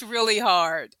worked really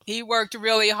hard.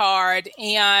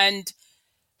 And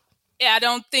I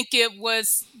don't think it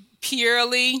was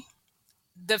purely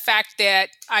the fact that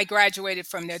I graduated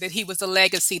from there, that he was a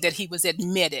legacy, that he was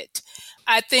admitted.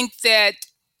 I think that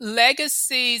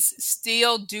legacies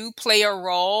still do play a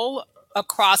role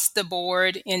across the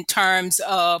board in terms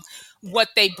of what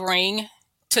they bring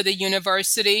to the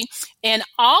university. And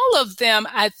all of them,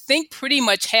 I think, pretty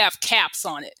much have caps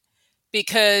on it,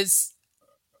 because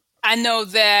I know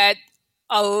that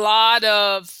a lot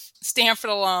of Stanford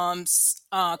alums,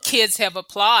 kids have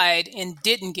applied and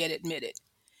didn't get admitted.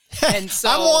 And so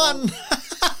I'm one.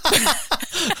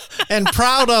 And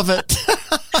proud of it.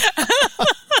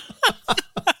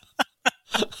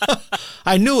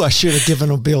 I knew I should have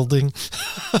given a building.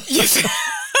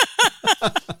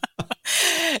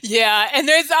 Yeah, and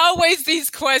there's always these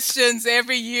questions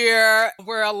every year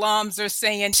where alums are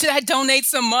saying, should I donate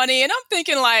some money? And I'm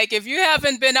thinking, like, if you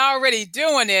haven't been already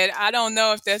doing it, I don't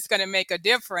know if that's going to make a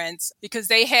difference, because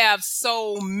they have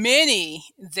so many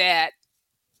that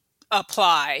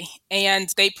apply, and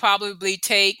they probably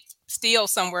take still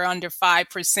somewhere under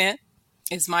 5%.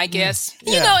 Is my guess.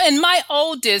 Yeah. You know, and my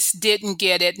oldest didn't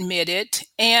get admitted.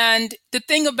 And the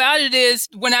thing about it is,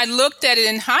 when I looked at it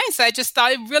in hindsight, I just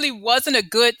thought it really wasn't a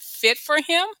good fit for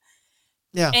him.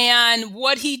 Yeah. And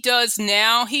what he does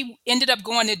now, he ended up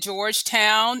going to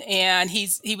Georgetown, and he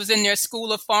was in their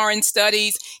School of Foreign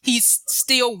Studies. He's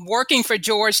still working for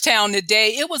Georgetown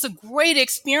today. It was a great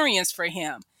experience for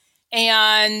him.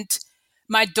 And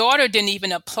my daughter didn't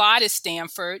even apply to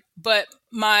Stanford, but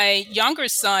my younger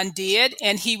son did,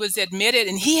 and he was admitted,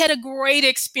 and he had a great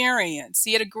experience.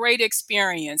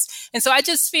 And so I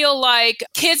just feel like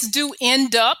kids do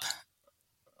end up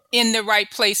in the right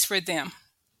place for them.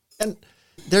 And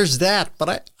there's that,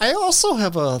 but I also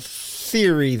have a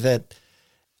theory that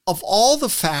of all the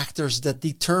factors that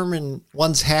determine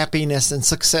one's happiness and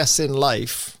success in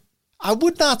life, I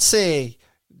would not say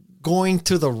going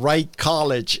to the right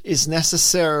college is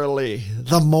necessarily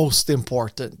the most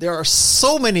important. There are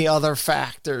so many other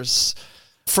factors,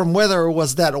 from whether it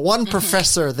was that one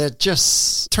professor that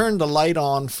just turned the light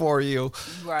on for you,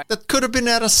 Right. that could have been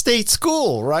at a state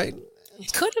school, right?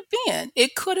 It could have been.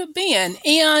 It could have been.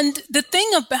 And the thing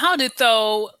about it,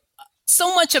 though,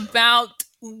 so much about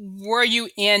where you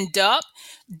end up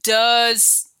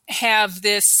does have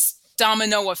this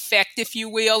domino effect, if you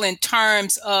will, in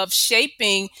terms of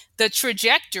shaping the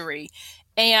trajectory.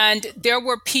 And there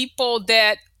were people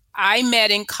that I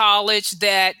met in college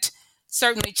that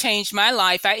certainly changed my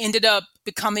life. I ended up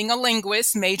becoming a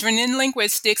linguist, majoring in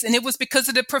linguistics, and it was because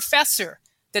of the professor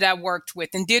that I worked with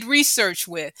and did research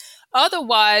with.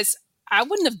 Otherwise, I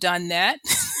wouldn't have done that.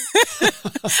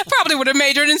 Probably would have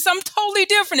majored in something totally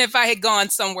different if I had gone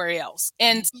somewhere else.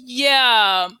 And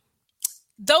yeah,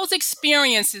 those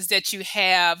experiences that you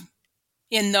have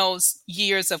in those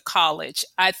years of college,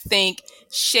 I think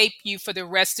shape you for the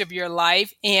rest of your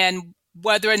life. And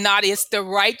whether or not it's the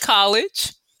right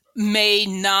college may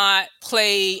not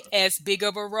play as big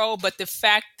of a role, but the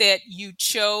fact that you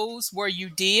chose where you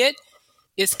did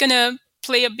is going to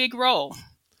play a big role.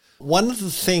 One of the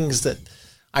things that,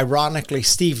 ironically,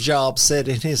 Steve Jobs said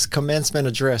in his commencement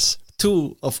address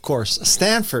to, of course,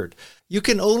 Stanford, you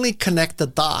can only connect the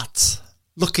dots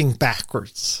looking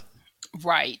backwards.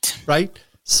 Right. Right?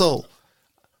 So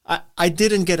I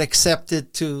didn't get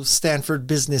accepted to Stanford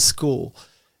Business School.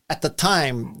 At the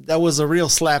time, that was a real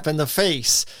slap in the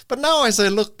face. But now as I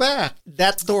look back,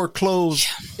 that door closed.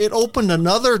 Yeah. It opened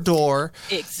another door.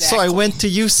 Exactly. So I went to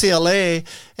UCLA.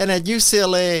 And at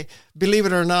UCLA, believe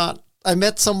it or not, I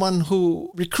met someone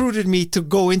who recruited me to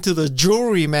go into the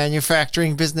jewelry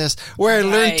manufacturing business where I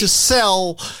learned to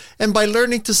sell. And by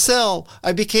learning to sell,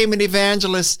 I became an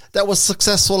evangelist that was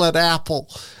successful at Apple.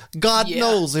 God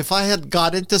knows if I had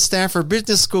got into Stanford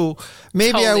Business School,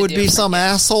 maybe totally I would be some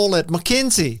asshole at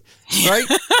McKinsey, right?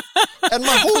 And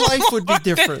my whole life would be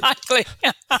different.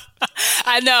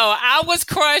 I know. I was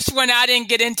crushed when I didn't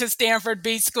get into Stanford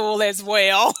B School as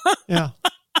well. Yeah.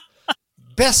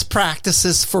 Best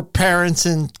practices for parents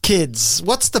and kids.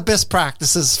 What's the best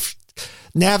practices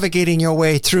navigating your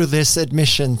way through this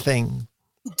admission thing?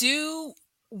 Do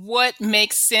what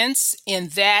makes sense in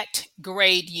that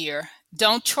grade year.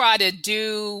 Don't try to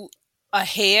do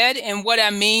ahead. And what I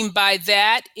mean by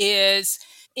that is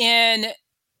in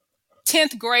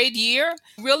 10th grade year,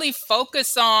 really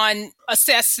focus on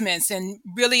assessments and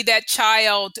really that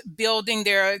child building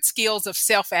their skills of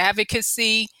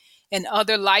self-advocacy and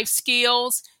other life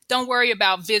skills. Don't worry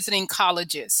about visiting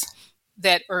colleges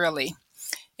that early.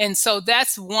 And so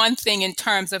that's one thing in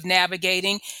terms of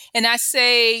navigating. And I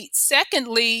say,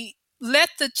 secondly, let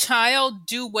the child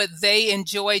do what they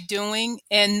enjoy doing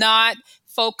and not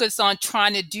focus on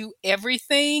trying to do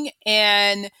everything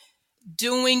and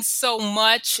doing so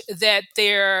much that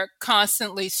they're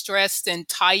constantly stressed and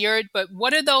tired. But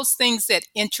what are those things that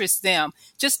interest them?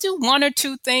 Just do one or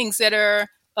two things that are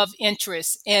of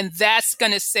interest, and that's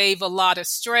going to save a lot of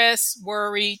stress,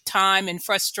 worry, time, and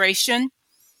frustration.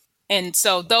 And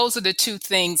so those are the two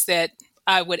things that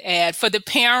I would add. For the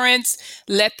parents,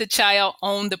 let the child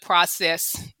own the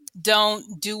process.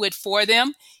 Don't do it for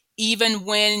them. Even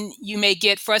when you may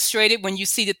get frustrated when you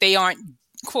see that they aren't,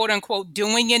 quote unquote,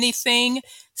 doing anything,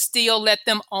 still let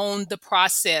them own the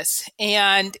process.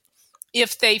 And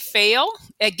if they fail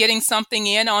at getting something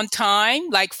in on time,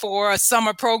 like for a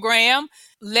summer program,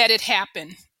 let it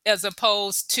happen as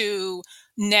opposed to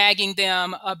nagging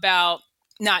them about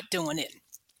not doing it.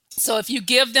 So if you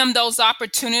give them those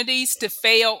opportunities to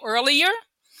fail earlier,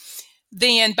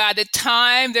 then by the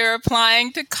time they're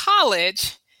applying to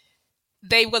college,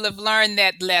 they will have learned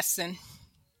that lesson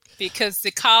because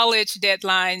the college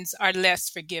deadlines are less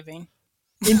forgiving.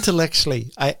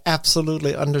 Intellectually, I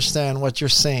absolutely understand what you're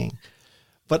saying.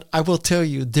 But I will tell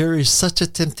you, there is such a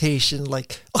temptation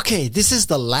like, okay, this is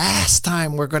the last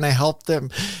time we're going to help them.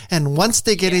 And once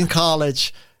they get in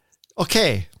college,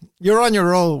 okay, you're on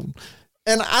your own.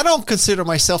 And I don't consider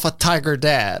myself a tiger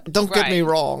dad. Don't get me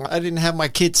wrong. I didn't have my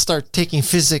kids start taking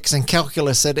physics and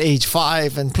calculus at age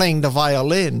 5 and playing the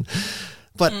violin.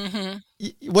 But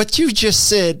what you just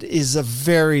said is a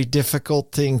very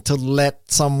difficult thing to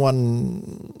let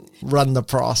someone run the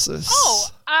process. Oh,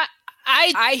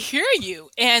 I hear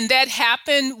you. And that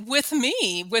happened with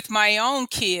me, with my own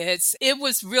kids. It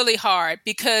was really hard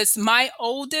because my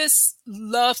oldest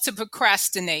loved to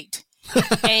procrastinate.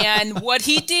 And what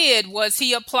he did was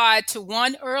he applied to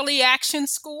one early action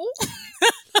school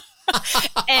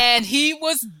and he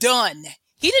was done.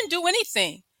 He didn't do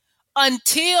anything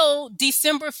until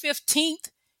December 15th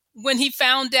when he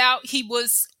found out he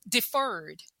was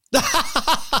deferred.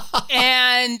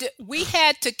 And we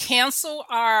had to cancel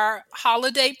our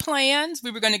holiday plans.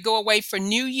 We were going to go away for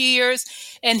New Year's.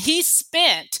 And he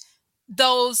spent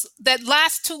that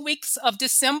last 2 weeks of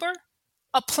December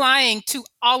applying to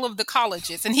all of the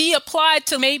colleges. And he applied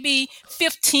to maybe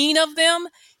 15 of them.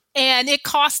 And it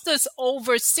cost us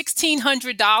over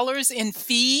 $1,600 in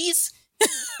fees,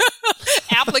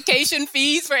 application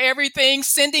fees for everything,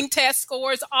 sending test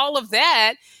scores, all of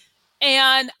that.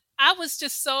 And I was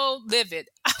just so livid.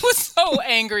 I was so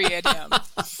angry at him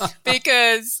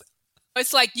because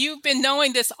it's like, you've been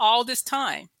knowing this all this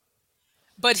time.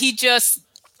 But he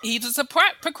was a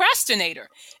procrastinator.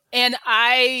 And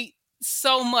I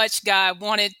so much, Guy,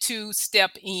 wanted to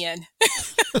step in.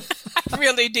 I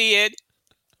really did.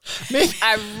 Maybe.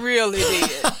 I really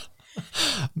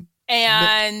did.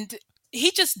 And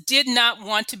he just did not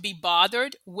want to be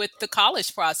bothered with the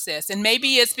college process. And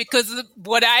maybe it's because of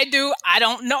what I do. I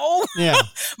don't know. Yeah.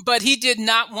 But he did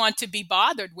not want to be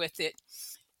bothered with it.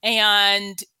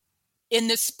 And in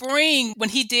the spring, when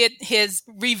he did his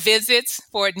revisits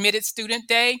for Admitted Student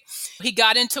Day, he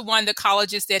got into one of the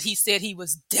colleges that he said he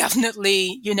was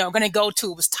definitely, going to go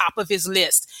to. It was top of his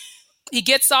list. He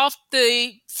gets off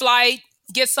the flight,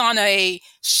 gets on a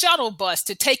shuttle bus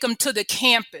to take him to the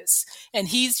campus. And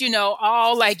he's,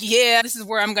 all like, yeah, this is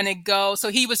where I'm going to go. So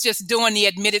he was just doing the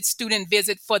admitted student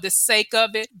visit for the sake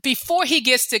of it. Before he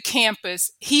gets to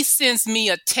campus, he sends me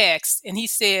a text and he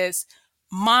says,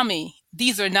 "Mommy,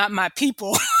 these are not my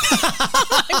people."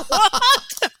 Like, what?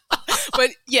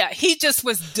 But yeah, he just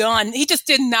was done. He just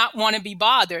did not want to be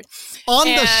bothered.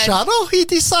 The shuttle, he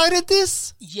decided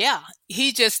this? Yeah.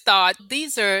 He just thought they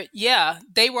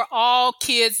were all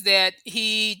kids that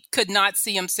he could not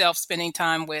see himself spending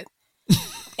time with.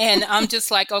 And I'm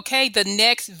just like, okay, the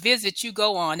next visit you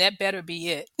go on, that better be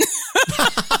it.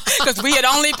 Because we had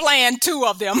only planned 2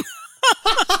 of them.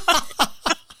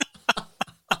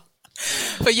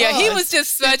 But yeah, he was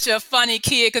just such a funny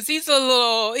kid because he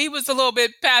was a little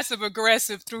bit passive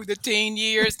aggressive through the teen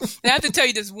years. And I have to tell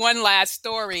you this one last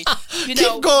story.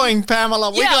 Keep going,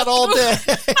 Pamela. We got all day.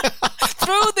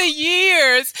 Through the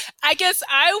years, I guess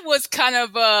I was kind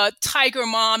of a tiger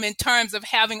mom in terms of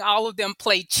having all of them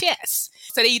play chess.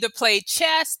 So they either played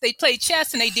chess,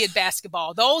 and they did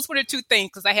basketball. Those were the 2 things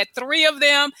because I had 3 of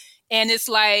them. And it's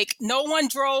like, no one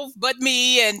drove but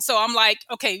me. And so I'm like,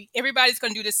 okay, everybody's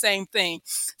going to do the same thing.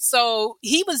 So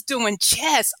he was doing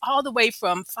chess all the way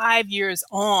from 5 years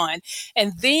on.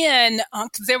 And then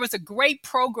there was a great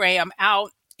program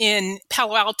out in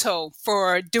Palo Alto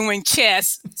for doing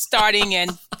chess starting in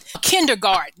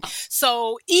kindergarten.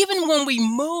 So even when we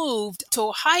moved to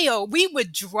Ohio, we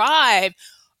would drive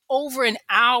over an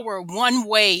hour one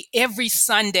way every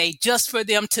Sunday just for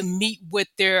them to meet with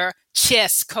their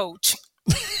chess coach.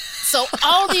 So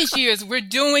all these years we're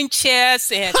doing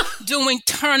chess and doing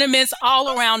tournaments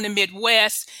all around the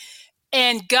Midwest.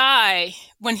 And Guy,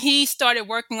 when he started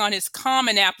working on his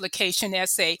Common Application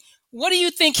essay, what do you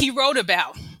think he wrote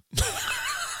about?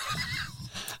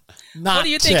 What do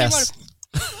you think chess. He wrote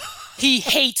about? He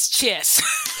hates chess.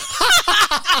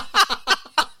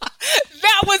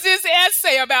 That was his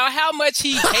essay about how much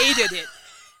he hated it.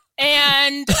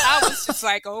 And I was just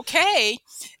like, okay.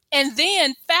 And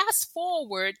then fast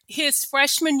forward his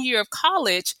freshman year of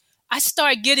college, I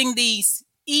started getting these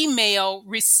email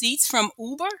receipts from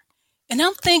Uber. And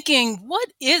I'm thinking, what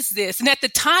is this? And at the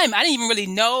time, I didn't even really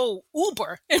know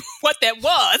Uber and what that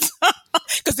was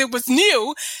because it was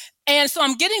new. And so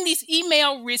I'm getting these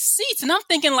email receipts and I'm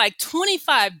thinking like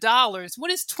 $25.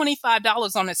 What is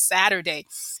 $25 on a Saturday?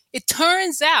 It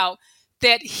turns out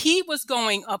that he was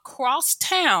going across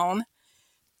town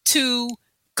to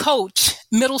coach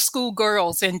middle school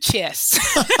girls in chess.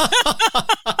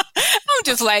 I'm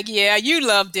just like, yeah, you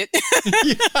loved it.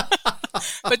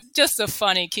 But just a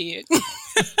funny kid.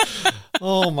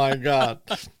 Oh my God.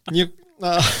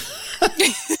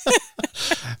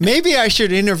 Maybe I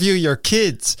should interview your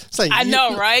kids. It's like, I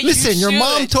know, right? Listen, your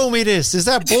mom told me this. Is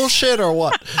that bullshit or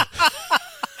what?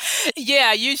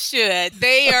 Yeah, you should.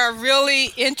 They are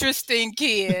really interesting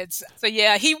kids. So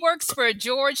yeah, he works for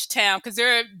Georgetown because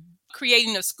they're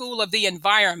creating a school of the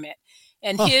environment.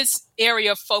 And his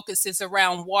area of focus is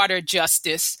around water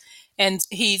justice. And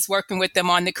he's working with them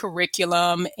on the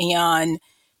curriculum and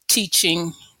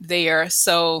teaching there.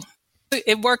 So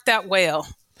it worked out well.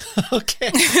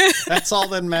 Okay. That's all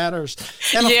that matters.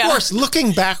 And of course,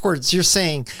 looking backwards, you're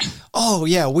saying, oh,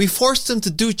 yeah, we forced him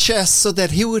to do chess so that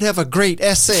he would have a great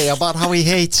essay about how he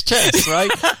hates chess,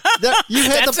 right? You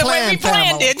had That's the plan, the way we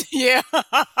planned it. Yeah.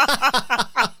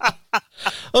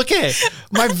 Okay.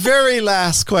 My very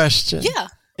last question. Yeah.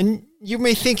 And you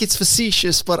may think it's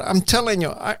facetious, but I'm telling you,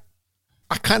 I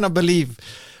kind of believe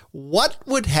what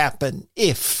would happen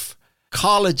if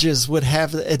colleges would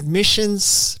have the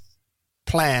admissions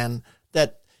plan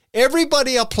that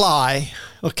everybody apply,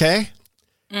 okay?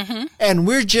 And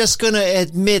we're just going to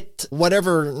admit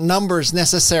whatever numbers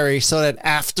necessary so that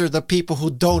after the people who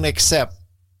don't accept,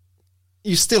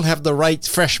 you still have the right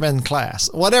freshman class,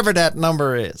 whatever that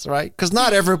number is, right? Because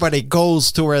not everybody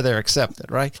goes to where they're accepted,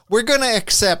 right? We're going to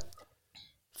accept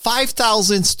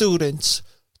 5,000 students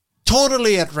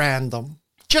totally at random,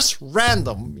 just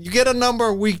random. You get a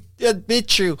number, we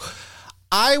admit you.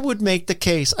 I would make the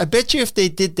case. I bet you if they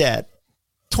did that,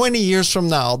 20 years from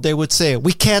now, they would say,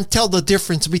 we can't tell the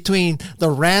difference between the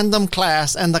random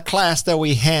class and the class that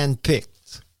we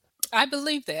handpicked. I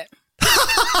believe that.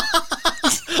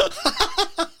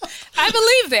 I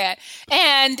believe that.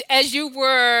 And as you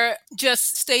were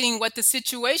just stating what the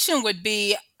situation would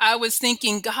be, I was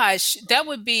thinking, gosh, that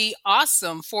would be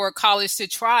awesome for a college to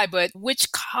try, but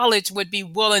which college would be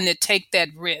willing to take that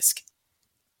risk?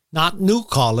 Not New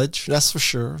College, that's for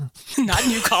sure. Not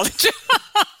New College.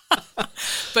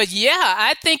 But yeah,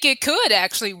 I think it could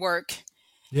actually work.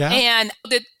 Yeah. And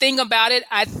the thing about it,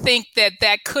 I think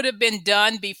that could have been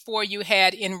done before you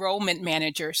had enrollment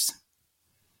managers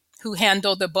who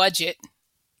handle the budget.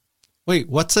 Wait,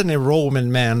 what's an enrollment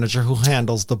manager who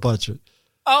handles the budget?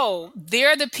 Oh,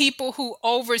 they're the people who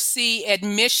oversee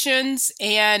admissions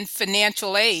and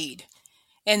financial aid.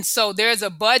 And so there's a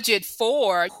budget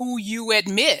for who you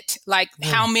admit, like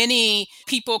how many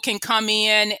people can come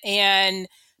in and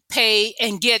pay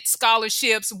and get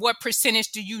scholarships. What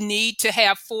percentage do you need to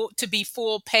have to be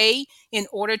full pay in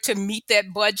order to meet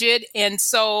that budget? And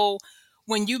so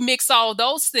when you mix all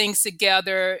those things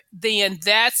together, then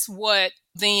that's what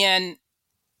then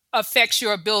affects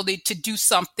your ability to do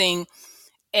something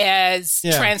as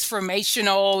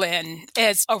transformational and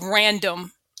as a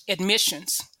random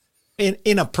admissions.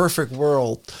 In a perfect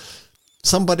world,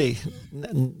 somebody,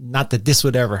 not that this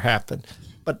would ever happen,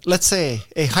 but let's say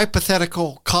a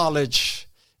hypothetical college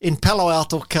in Palo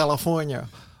Alto, California,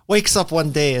 wakes up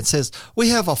one day and says, we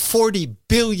have a $40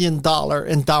 billion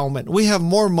endowment. We have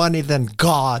more money than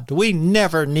God. We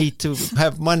never need to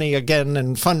have money again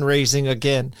and fundraising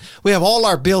again. We have all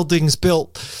our buildings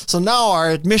built. So now our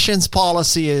admissions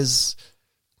policy is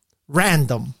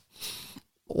random.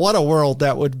 What a world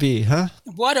that would be, huh?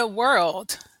 What a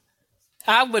world.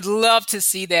 I would love to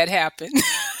see that happen.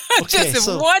 Okay, Just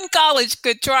if one college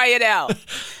could try it out.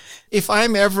 If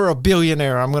I'm ever a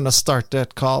billionaire, I'm going to start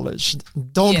that college.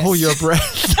 Don't hold your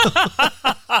breath.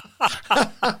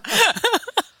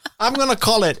 I'm going to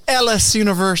call it Ellis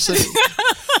University.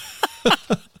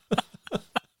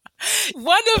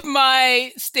 One of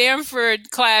my Stanford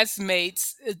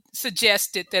classmates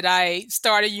suggested that I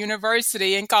start a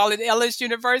university and call it Ellis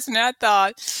University. And I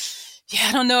thought,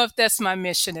 I don't know if that's my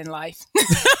mission in life.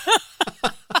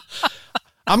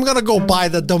 I'm going to go buy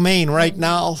the domain right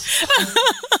now.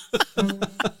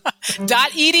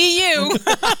 .edu.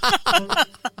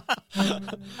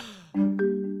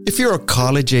 If you're a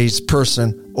college-aged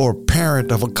person or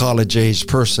parent of a college-aged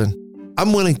person,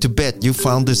 I'm willing to bet you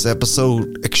found this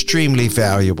episode extremely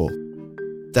valuable.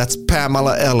 That's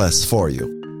Pamela Ellis for you.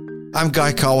 I'm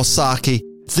Guy Kawasaki.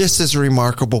 This is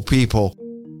Remarkable People.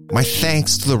 My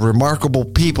thanks to the Remarkable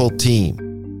People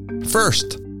team.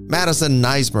 First, Madison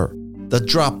Neismer, the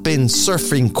drop-in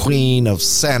surfing queen of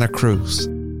Santa Cruz.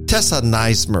 Tessa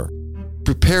Neismer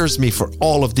prepares me for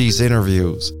all of these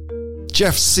interviews.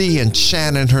 Jeff C. and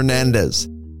Shannon Hernandez,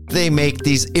 they make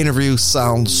these interviews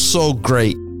sound so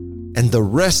great. And the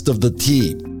rest of the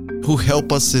team, who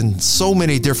help us in so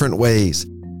many different ways.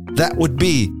 That would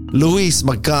be Luis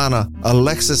Magana,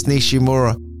 Alexis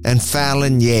Nishimura, and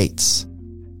Fallon Yates.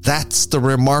 That's the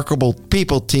Remarkable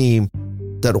People team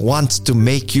that wants to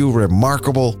make you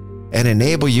remarkable and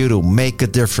enable you to make a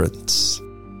difference.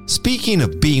 Speaking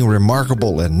of being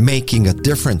remarkable and making a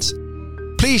difference,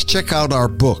 please check out our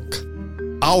book.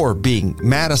 Our being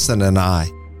Madison and I.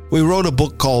 We wrote a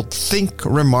book called Think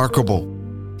Remarkable.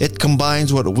 It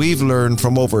combines what we've learned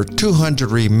from over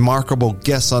 200 remarkable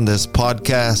guests on this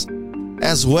podcast,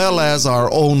 as well as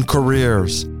our own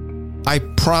careers. I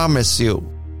promise you,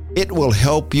 it will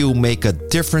help you make a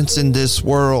difference in this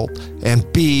world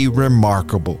and be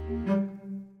remarkable.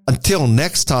 Until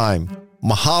next time,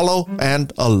 mahalo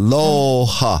and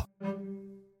aloha.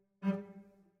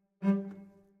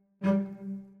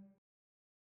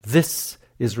 This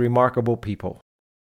is Remarkable People.